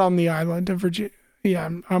am not on the island of Virginia. Yeah,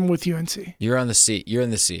 I'm with UNC. You're on the sea. You're in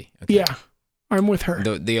the sea. Okay. Yeah, I'm with her.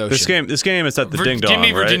 The ocean. This game is at the Ding Dong, Give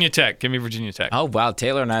me right? Virginia Tech. Give me Virginia Tech. Oh wow,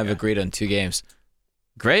 Taylor and I have agreed on 2 games.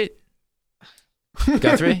 Great.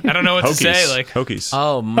 Guthrie. I don't know what to Hokies. say. Like, Hokies.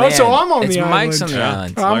 Oh man. so I'm on it's the Mike's island. on the Yeah.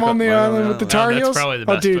 island. I'm Mike- on the Mike- island with the Tar that's Heels. probably the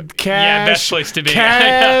Oh, best dude, pla- cash. yeah, best place to be.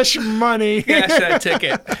 Cash money. Cash that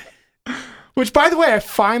ticket. Which, by the way, I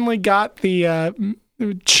finally got the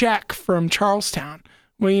check from Charlestown.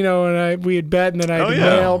 Well, when we had bet, and then I had Oh, to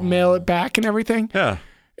yeah. mail it back and everything. Yeah.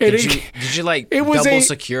 Did you like It was double a-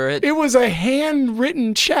 secure it? It was a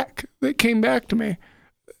handwritten check that came back to me.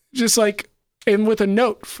 just like, and with a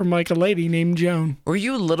note from like a lady named Joan. Were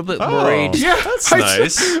you a little bit worried? Yeah, that's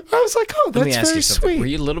nice. I was like, oh, Let me that's ask very you something. Were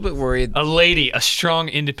sweet. you a little bit worried? A lady, a strong,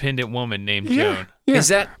 independent woman named Yeah, Joan. yeah. Is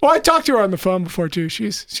that Well, I talked to her on the phone before too.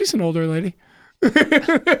 She's an older lady,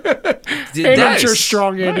 did and I'm that sure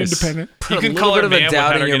strong and Nice. independent. put You a can little call bit her of a ma'am doubt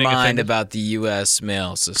without in her your getting mind offended. about the U.S.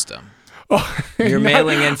 mail system? Oh, You're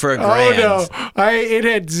mailing in for a grand. Oh no! It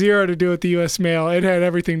had zero to do with the U.S. mail. It had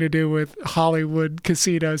everything to do with Hollywood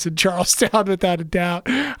casinos in Charlestown, without a doubt.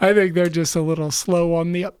 I think they're just a little slow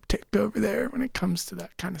on the uptick over there when it comes to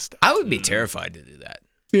that kind of stuff. I would be terrified to do that.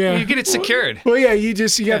 Yeah, You get it secured. Well, yeah, you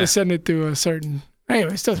got to send it through a certain.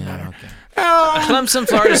 Anyways, doesn't matter. Okay. Oh, Clemson,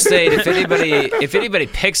 Florida State. If anybody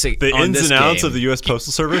picks it The on ins this and outs game, of the U.S.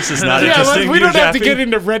 Postal Service is not yeah, interesting. we don't have to Jaffe? get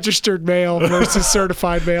into registered mail versus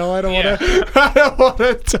certified mail. I don't want to. I don't want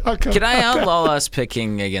to talk about. Can I outlaw us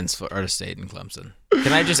picking against Florida State and Clemson?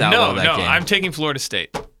 Can I just outlaw No, that no, game? I'm taking Florida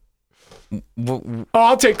State. W- Oh,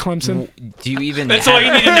 I'll take Clemson. do you even? That's have- all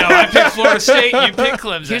you need to know. I picked Florida State. You pick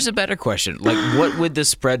Clemson. Here's a better question. Like, what would the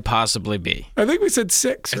spread possibly be? I think we said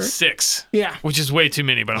 6, right? It's 6. Yeah. Which is way too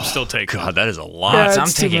many, but I'm still taking. God, that is a lot. Yeah, I'm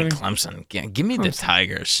it's too taking many. Clemson. Give me the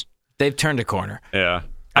Tigers. They've turned a corner. Yeah.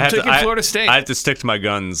 I'm taking Florida State. I have to stick to my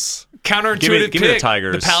guns. Counterintuitive Give me the pick.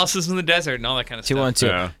 Tigers. The palaces in the desert and all that kind of stuff. 2-1-2.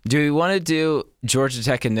 Yeah. Do we want to do Georgia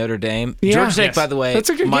Tech and Notre Dame? Yeah. Georgia Tech, Yes. by the way, That's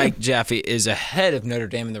a good Mike game. Jaffe is ahead of Notre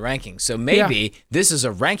Dame in the rankings. So maybe this is a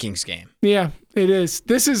rankings game. Yeah, it is.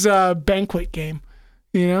 This is a banquet game.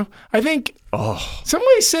 You know, I think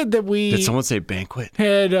somebody said that we Did someone say banquet?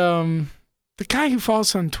 had the guy who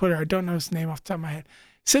follows on Twitter. I don't know his name off the top of my head.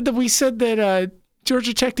 Said that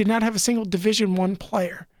Georgia Tech did not have a single Division I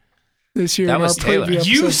player this year. That in was our Taylor. preview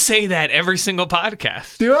You episode. say that every single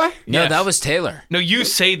podcast. Do I? No, Yes. that was Taylor. No, you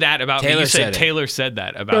say that about me. Taylor You said said it. Taylor said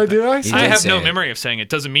that about Oh, me. do I? He I did have say no it. memory of saying it.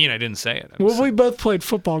 Doesn't mean I didn't say it. I'm Well, just- we both played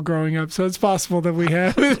football growing up, so it's possible that we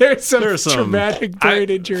have. There's some traumatic brain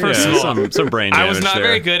injury. First of all, some brain damage I was not there.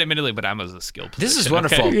 very good, admittily, but I was a skilled This is position,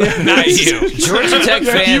 wonderful. okay? Not you. Georgia Tech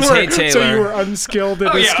Yeah, fans hate Taylor. So you were unskilled in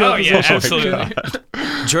Oh a yeah, skilled oh yeah, position. absolutely.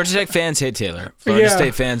 Georgia Tech fans hate Taylor. Florida Yeah.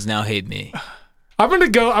 State fans now hate me. I'm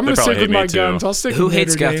gonna probably stick hate with me my too. guns. I'll stick Who with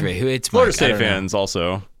hates Notre Dame. Guthrie? Who hates Florida Mike? I State don't know. fans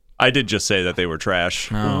also. I did just say that they were trash.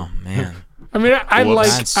 Oh man, I mean, I Whoops.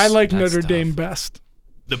 like That's Notre tough. Dame best.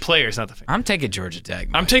 The players, not the fan. I'm taking Georgia Tech.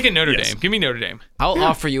 I'm Mike. taking Notre Yes. Dame. Give me Notre Dame. I'll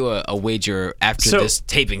offer you a wager after So- this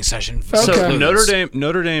taping session. Okay. So concludes.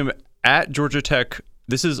 Notre Dame at Georgia Tech.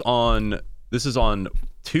 This is on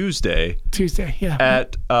Tuesday Tuesday, yeah.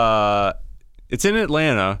 at it's in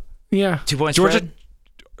Atlanta. Yeah. 2 points. Georgia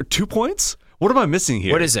spread? 2 points? What am I missing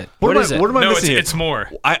here? What is it? What What am is I, it? What am I No, missing here? it's more.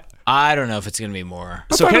 I don't know if it's gonna be more.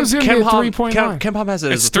 I thought it was gonna be a 3-point line. KenPom has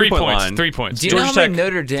it as It's a 3 3-point points. line. 3 points. Do you know Georgia how many Tech,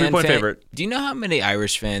 Notre Dame 3-point favorite. Do you know how many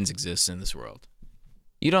Irish fans exist in this world?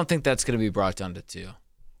 You don't think that's gonna be brought down to 2?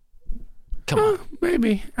 Come on.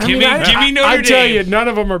 Maybe. Give me Notre I tell Dame. you, none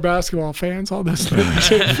of them are basketball fans. All this Notre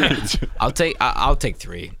Dame fans. I'll take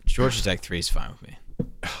 3. Georgia Tech 3 is fine with me.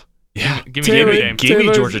 Yeah, Give me Taylor- Notre Dame. give me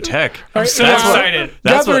Taylor's- Georgia Tech. All right, so well, excited.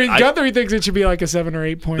 That's what Guthrie thinks it should be like a 7 or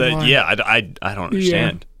 8 point line. Yeah, I don't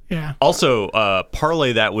understand. Yeah. Also,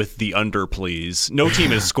 parlay that with the under, please. No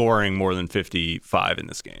team is scoring more than 55 in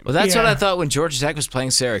this game. Well, that's what Yeah. I thought when Georgia Tech was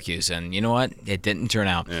playing Syracuse, and you know what? It didn't turn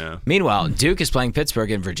out. Yeah. Meanwhile, Duke is playing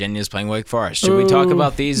Pittsburgh, and Virginia is playing Wake Forest. Should we talk Ooh,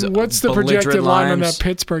 about these? What's the belligerent projected line on lines? that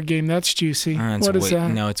Pittsburgh game? That's juicy. It's What is way,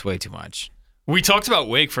 that? No, it's way too much. We talked about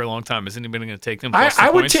Wake for a long time. Is anybody going to take them? I, plus the I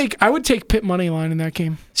would points? take Pitt money line in that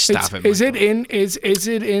game. Stop it, Is it Michael. in? Is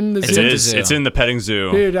it in the? It's It zoo? in the is. zoo. It's in the petting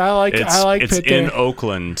zoo. Dude, I like It's Pitt in there.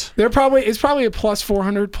 Oakland. It's probably a plus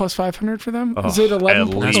 400, plus 500 for them. Is it 11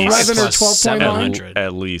 at points, least. 11 or Plus 12 point line? 700.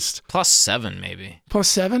 At least. Plus 7, maybe. Plus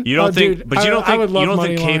 7? You don't Oh, think? dude, But you don't I think? would You love don't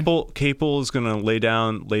money think line. Capel is gonna lay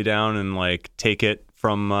down and like take it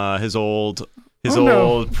from his old Oh, no.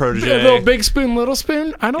 old protege. A little big spoon, little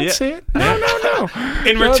spoon? I don't Yeah. see it. No.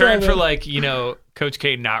 In No, return no, for no. Coach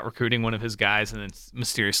K not recruiting one of his guys, and then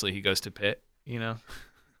mysteriously he goes to Pitt. a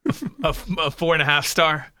 4.5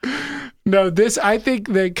 star. No, I think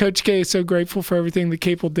that Coach K is so grateful for everything that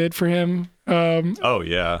Capel did for him Oh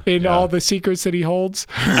yeah. and yeah. all the secrets that he holds.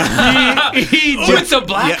 Oh, it's a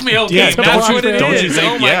blackmail game. Yeah, That's what it is. don't you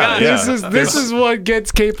think- Oh my yeah, god. yeah. This is what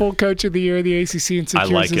gets Capel Coach of the Year of the ACC and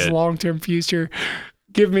secures like his it. long-term future.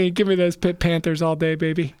 Give me those Pitt Panthers all day,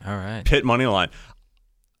 baby. All right. Pitt money line.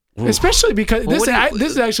 Especially because Well,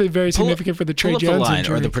 this is actually very significant for the Trey Pull up the Jones line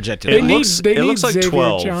injury. or the projected They line. need- It looks like Xavier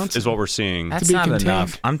 12 Johnson. is what we're seeing. That's be not contained.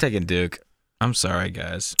 enough. I'm taking Duke. I'm sorry,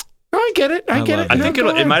 guys. No, I get it. I get love it. it. I No, think go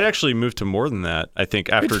it ahead. might actually move to more than that. I think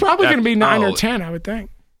after It's probably going to be 9 or oh. 10, I would think.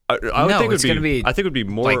 I would No, think it's it would gonna be I think it would be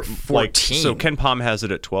more like 14. so Ken Palm has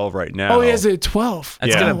it at 12 right now. Oh, he has it at 12.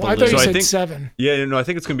 That's Yeah. gonna I thought balloon. you So I said think- 7. Yeah, no, I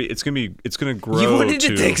think it's gonna grow. You wanted to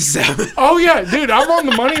to take 7. Oh yeah, dude, I'm on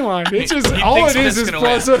the money line. It's just He all thinks it is Pitt's is gonna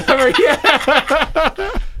plus win. whatever. Yeah,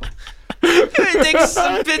 You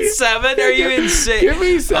think Pitt 7? Are you insane? give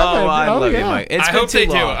me 7. Oh, I love you, yeah. Mike. It's I been hope too they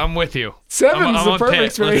do. long. I'm with you. 7's I'm the on perfect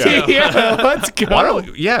Pitt. for me. Let's go. Yeah, let's go. Why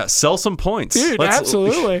don't sell some points, Dude,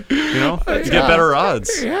 absolutely. You know, to get Yeah. better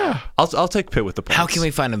odds. Yeah. I'll take Pitt with the points. How can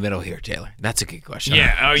we find a middle here, Taylor? That's a good question.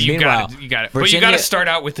 Yeah. Oh, you Meanwhile, got it. You got it. But you Virginia- got to start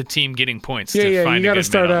out with the team getting points. Yeah, to yeah, find you a got to good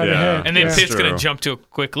start middle. out Yeah. ahead. And then yeah. Pitt's going true. to jump to a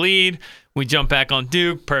quick lead. We jump back on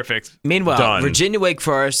Duke. Perfect. Meanwhile, Done. Virginia Wake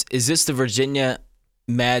Forest, is this the Virginia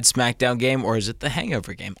Mad Smackdown game or is it the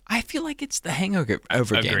Hangover game? I feel like it's the Hangover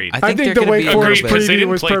game. Agreed. I I think, think they're the gonna Wake be a Forest little because they bit- didn't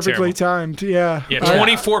preview was play perfectly terrible. timed. Yeah. Yeah, Yeah.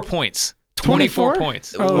 24 points. 24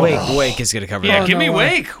 points. Oh. Wake is going to cover Yeah, that. give me no way.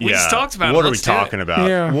 Wake. We just talked about it. What are we Let's do it. talking about?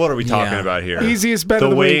 Yeah. What are we talking Yeah. about here? Easiest bet of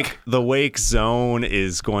the week. The Wake zone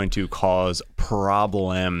is going to cause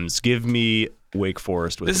problems. Give me Wake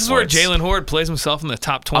Forest with This the is where points. Jalen Horde plays himself in the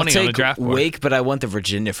top I'll 20 on the take draft board. Wake, but I want the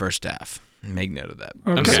Virginia first half. Make note of that.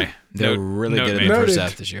 Okay. They're Note- really note good in made. the first Noted.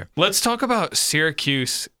 half this year. Let's talk about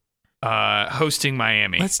Syracuse hosting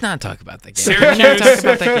Miami. Let's not talk about that game. Syracuse- We're not talking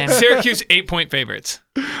about that game. Syracuse 8-point favorites.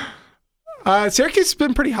 Syracuse has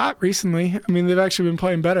been pretty hot recently. I mean, they've actually been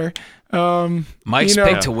playing better. Mike's You know,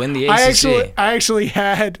 picked to win the ACC. I actually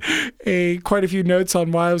had quite a few notes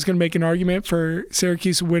on why I was going to make an argument for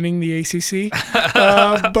Syracuse winning the ACC,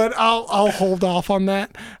 but I'll hold off on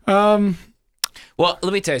that. Well,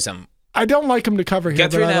 let me tell you something. I don't like them to cover here,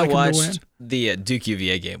 Guthrie but and I I like them to win. watched the Duke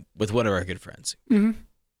UVA game with one of our good friends. Mhm.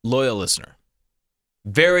 Loyal listener.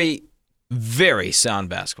 Very, very sound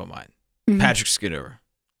basketball mind. Mhm. Patrick Schoonover.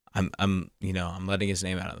 I'm letting his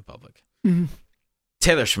name out in the public. Mhm.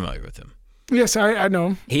 Taylor's familiar with him. Yes, I know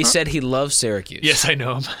him. He said he loves Syracuse. Yes, I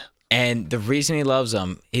know him. And the reason he loves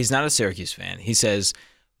them, he's not a Syracuse fan. He says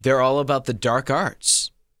they're all about the dark arts.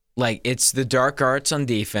 Like, it's the dark arts on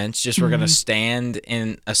defense. Just we're going to stand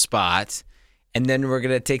in a spot, and then we're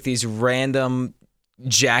going to take these random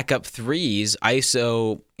jack up threes,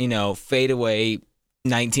 ISO, fade away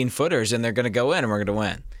 19-footers, and they're going to go in, and we're going to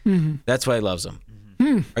win. Mhm. That's why he loves them.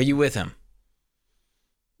 Are you with him?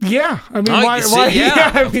 Yeah, I mean, Oh, why? you see, why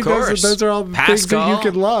yeah, I of mean, course. those are all the things that you Pascal.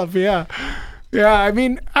 could love. Yeah, yeah. I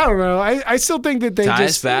mean, I don't know. I still think that they Tyus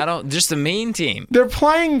just battle? Just a mean team. they're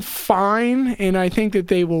playing fine, and I think that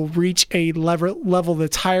they will reach a level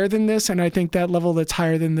that's higher than this, and I think that level that's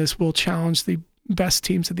higher than this will challenge the best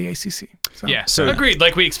teams of the ACC. So, Yeah, So- agreed.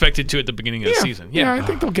 Like we expected to at the beginning of the season. yeah, Yeah. I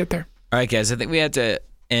think they'll get there. All right, guys, I think we have to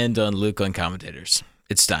end on Luke on commentators.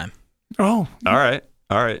 It's time. Oh, All right.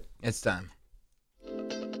 It's time.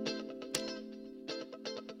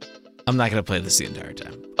 I'm not going to play this the entire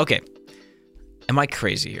time. Okay. Am I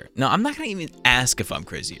crazy here? No, I'm not going to even ask if I'm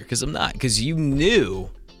crazy here because I'm not. Because you knew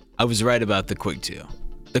I was right about the quick two.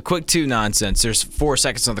 The quick two nonsense. There's 4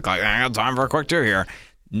 seconds on the clock. I got time for a quick two here.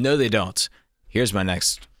 No, they don't. Here's my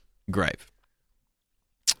next gripe.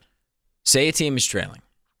 Say a team is trailing,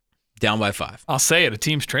 down by 5. I'll say it. A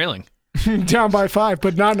team's trailing. down by 5,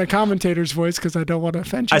 but not in a commentator's voice because I don't want to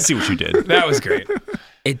offend you. I see what you did. That was great.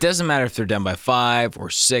 It doesn't matter if they're down by 5 or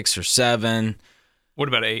 6 or 7. What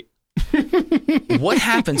about 8? What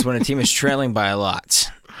happens when a team is trailing by a lot?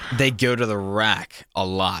 They go to the rack a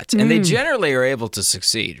lot, and they generally are able to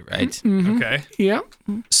succeed, right? Okay. Yeah.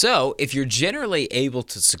 So if you're generally able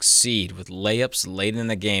to succeed with layups late in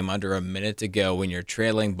the game under a minute to go when you're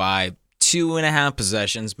trailing by 2.5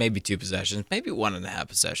 possessions, maybe 2 possessions, maybe 1.5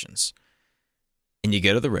 possessions, and you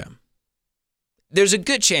go to the rim, there's a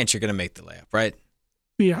good chance you're going to make the layup, right?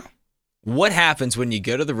 Yeah. What happens when you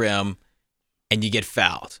go to the rim and you get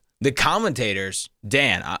fouled? The commentators,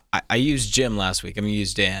 Dan, I used Jim last week. I'm going to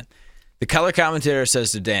use Dan. The color commentator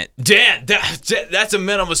says to Dan, that's a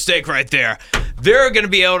mental mistake right there. They're going to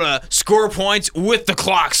be able to score points with the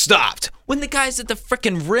clock stopped. When the guy's at the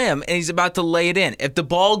freaking rim and he's about to lay it in, if the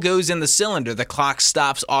ball goes in the cylinder, the clock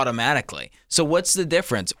stops automatically. So what's the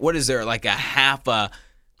difference? What is there, like a half a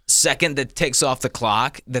second that takes off the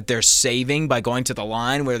clock that they're saving by going to the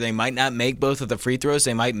line where they might not make both of the free throws?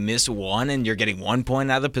 They might miss one and you're getting 1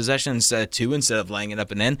 point out of the possession instead of 2 instead of laying it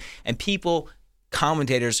up and in. And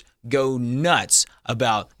commentators go nuts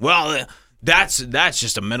about, well, that's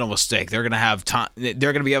just a mental mistake. They're going to have time. They're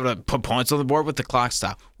going to be able to put points on the board with the clock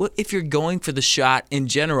stop. Well, if you're going for the shot in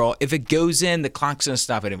general, if it goes in, the clock's going to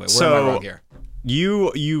stop anyway. What am I wrong here?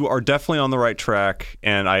 You are definitely on the right track,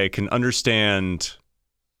 and I can understand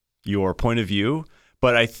your point of view,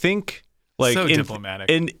 but I think Like So diplomatic.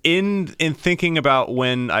 In thinking about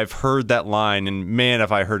when I've heard that line, and man,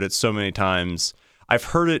 have I heard it so many times. I've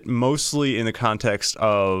heard it mostly in the context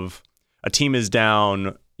of a team is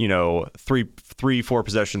down, you know, 4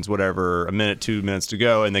 possessions, whatever, a minute, 2 minutes to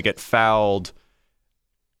go, and they get fouled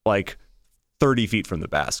like 30 feet from the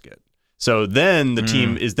basket. So then the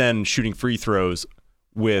team is then shooting free throws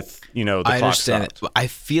with, you know, the clock I understand it. stopped. I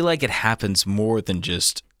feel like it happens more than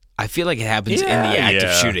just. I feel like it happens in the act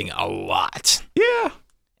of shooting a lot. Yeah.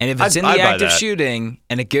 And if it's in I'd the buy act of that. shooting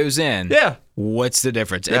and it goes in, Yeah. what's the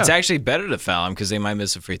difference? Yeah. It's actually better to foul them because they might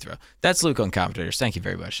miss a free throw. That's Luke on Commentators. Thank you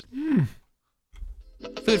very much.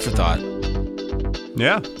 Food for thought.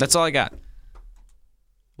 Yeah. That's all I got.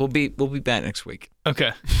 We'll be back next week.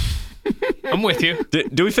 Okay. I'm with you.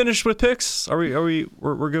 Do we finish with picks?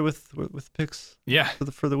 We're good with picks Yeah.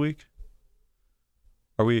 for the week?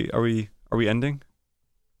 Are we ending?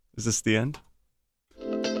 Is this the end?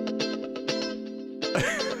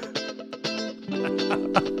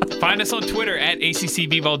 Find us on Twitter at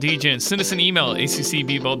ACCBBallDegens. Send us an email,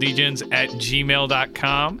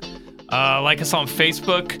 ACCBBallDegens@gmail.com. Like us on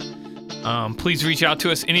Facebook. Please reach out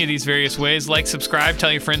to us any of these various ways. Like, subscribe,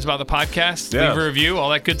 tell your friends about the podcast, Yeah. leave a review, all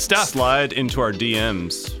that good stuff. Slide into our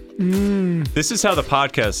DMs. This is how the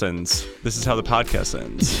podcast ends. This is how the podcast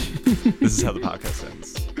ends. This is how the podcast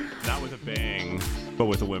ends. Not with a bang, but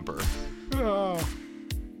with a whimper. Oh.